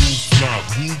tell me who flop,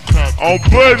 who cop. On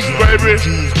buttons, baby.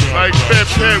 Like Fat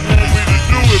Pat want me to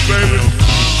do it, baby.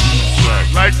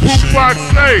 Like Tupac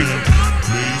say.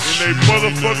 In they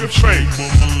motherfucking face.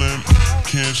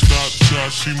 Can't stop till I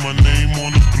see my name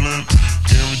on the blimp.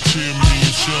 Guarantee a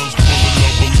million shells,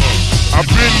 double up. I've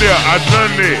been there, I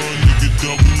done that. Nigga,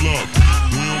 double up.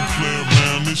 We don't play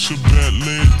around, it's a bet,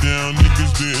 lay it down.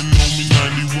 Niggas didn't know me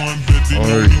 91, bet they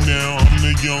know me now. I'm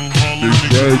the young Harlem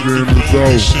nigga with the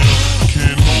golden sound.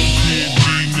 Can't hold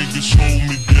PD, niggas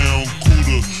hold me down.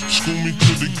 Cooler, school me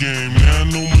to the game, now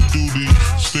I know my duty.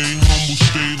 Stay humble,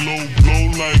 stay low, blow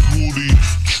like Woody.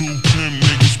 True pimp,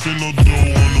 niggas spin no dough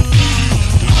on the booty.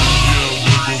 Yeah,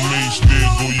 there go Mace,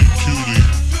 there go you cutie.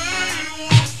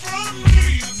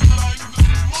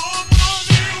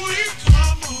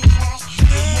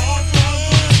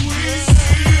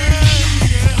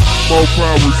 More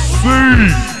power, see.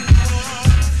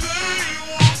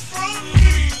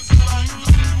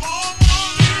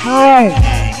 True.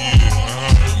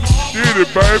 Get it,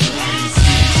 baby.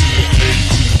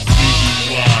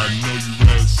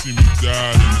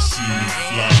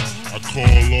 I call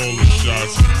all the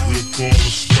shots, rip all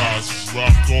the spots,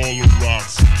 rock all the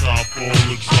rocks, cop all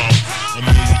the drops. I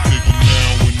know you thinking now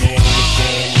when all the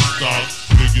ball is stopped.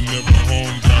 Nigga never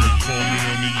home, gotta call me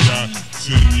on the yacht.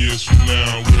 10 years from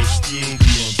now, we'll still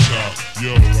be on top.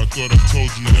 Yo, I thought I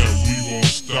told you that we won't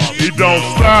stop. He don't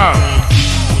stop.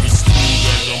 With a school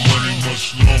that got money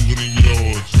much longer than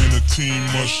yours, and a team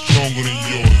much stronger than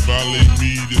yours. Violate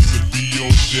me, this a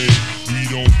BOJ. We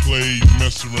don't play,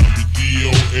 mess around, be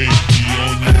DOA. Be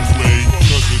on your way,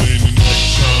 cause it ain't enough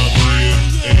time here.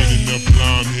 Ain't enough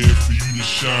lime here for you to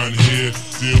shine here.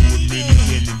 Deal with many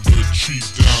women, but treat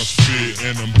down's fair.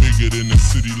 And I'm bigger than the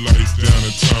city lights down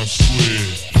in Times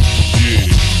Square. Yeah,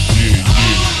 yeah,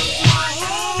 yeah.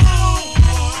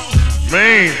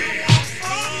 Man.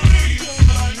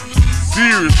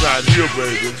 Serious out here,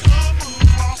 baby.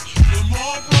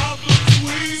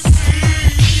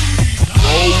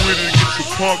 Roll with it and get your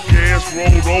punk ass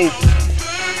rolled over.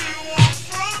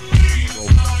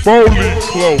 Bowling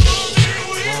close.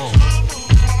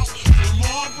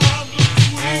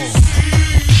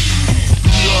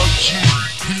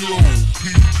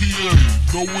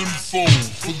 No info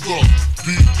for the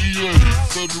DEA.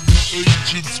 Federal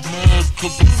agents mad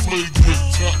cause I'm flagrant.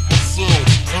 Tap myself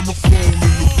and the phone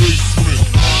in the basement.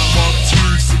 My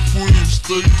team supreme,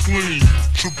 stay clean.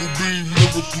 Triple beam,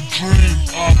 miracle dream.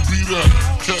 I'll be that.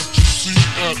 Catch a seat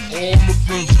at all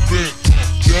events bent.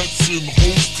 Jackson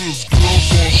holsters,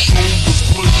 girls on shoulders.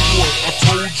 Playboy, I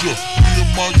told ya. Me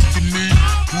and Mike to me,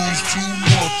 lose too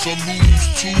much. I lose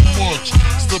too much.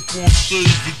 Step on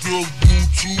stage, the girls boo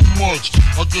too much.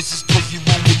 I guess it's cause you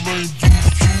run with lame dudes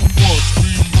too much.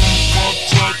 Me lose my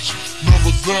touch,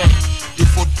 never that.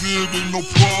 If I did, ain't no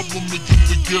problem to get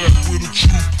the gap where the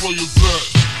true players at.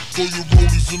 Throw your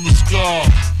rollies in the sky,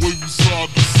 waving side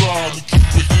to side, and keep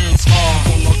your hands high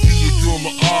while I give your girl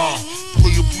an eye.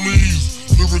 Play it please,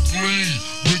 lyrically,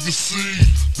 nigga C,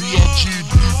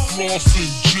 B-I-G-B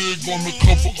flossing, jig on the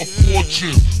cover of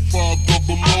Fortune,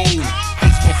 500.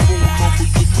 That's my phone number,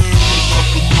 your man ain't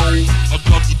got the know. I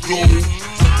got the dough,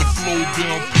 take the flow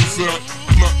down, pizzazz,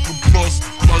 platinum plus,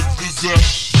 like Zizak,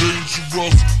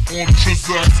 dangerous on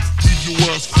Trizak, leave your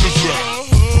ass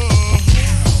pizzazz.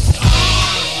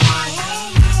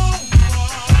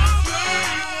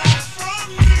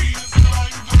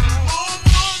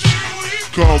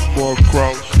 Come on,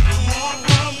 Crouch.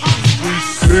 We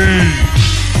see.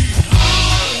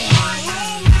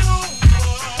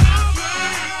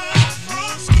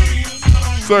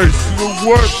 Say,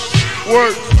 what?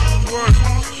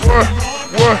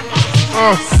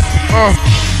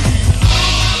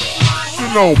 You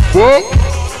know, fuck.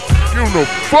 You know,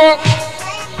 fuck.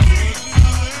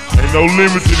 Ain't no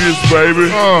limit to this, baby.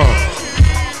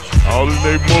 All in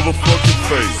they motherfucking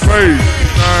face.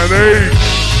 9-8.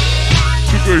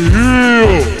 Took a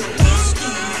hill.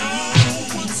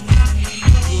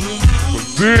 But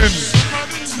then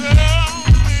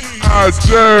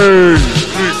IJ,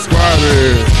 big body.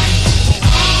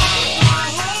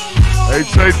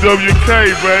 HAWK,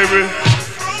 baby.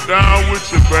 Down with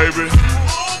you, baby.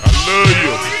 I love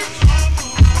you.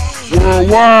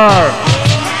 Worldwide.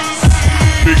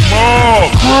 Big Mom.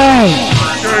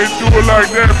 Can't do it like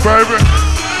that, baby.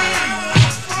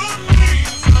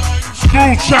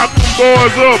 Screw chop them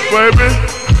boys up, baby.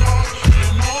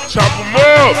 Chop them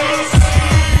up.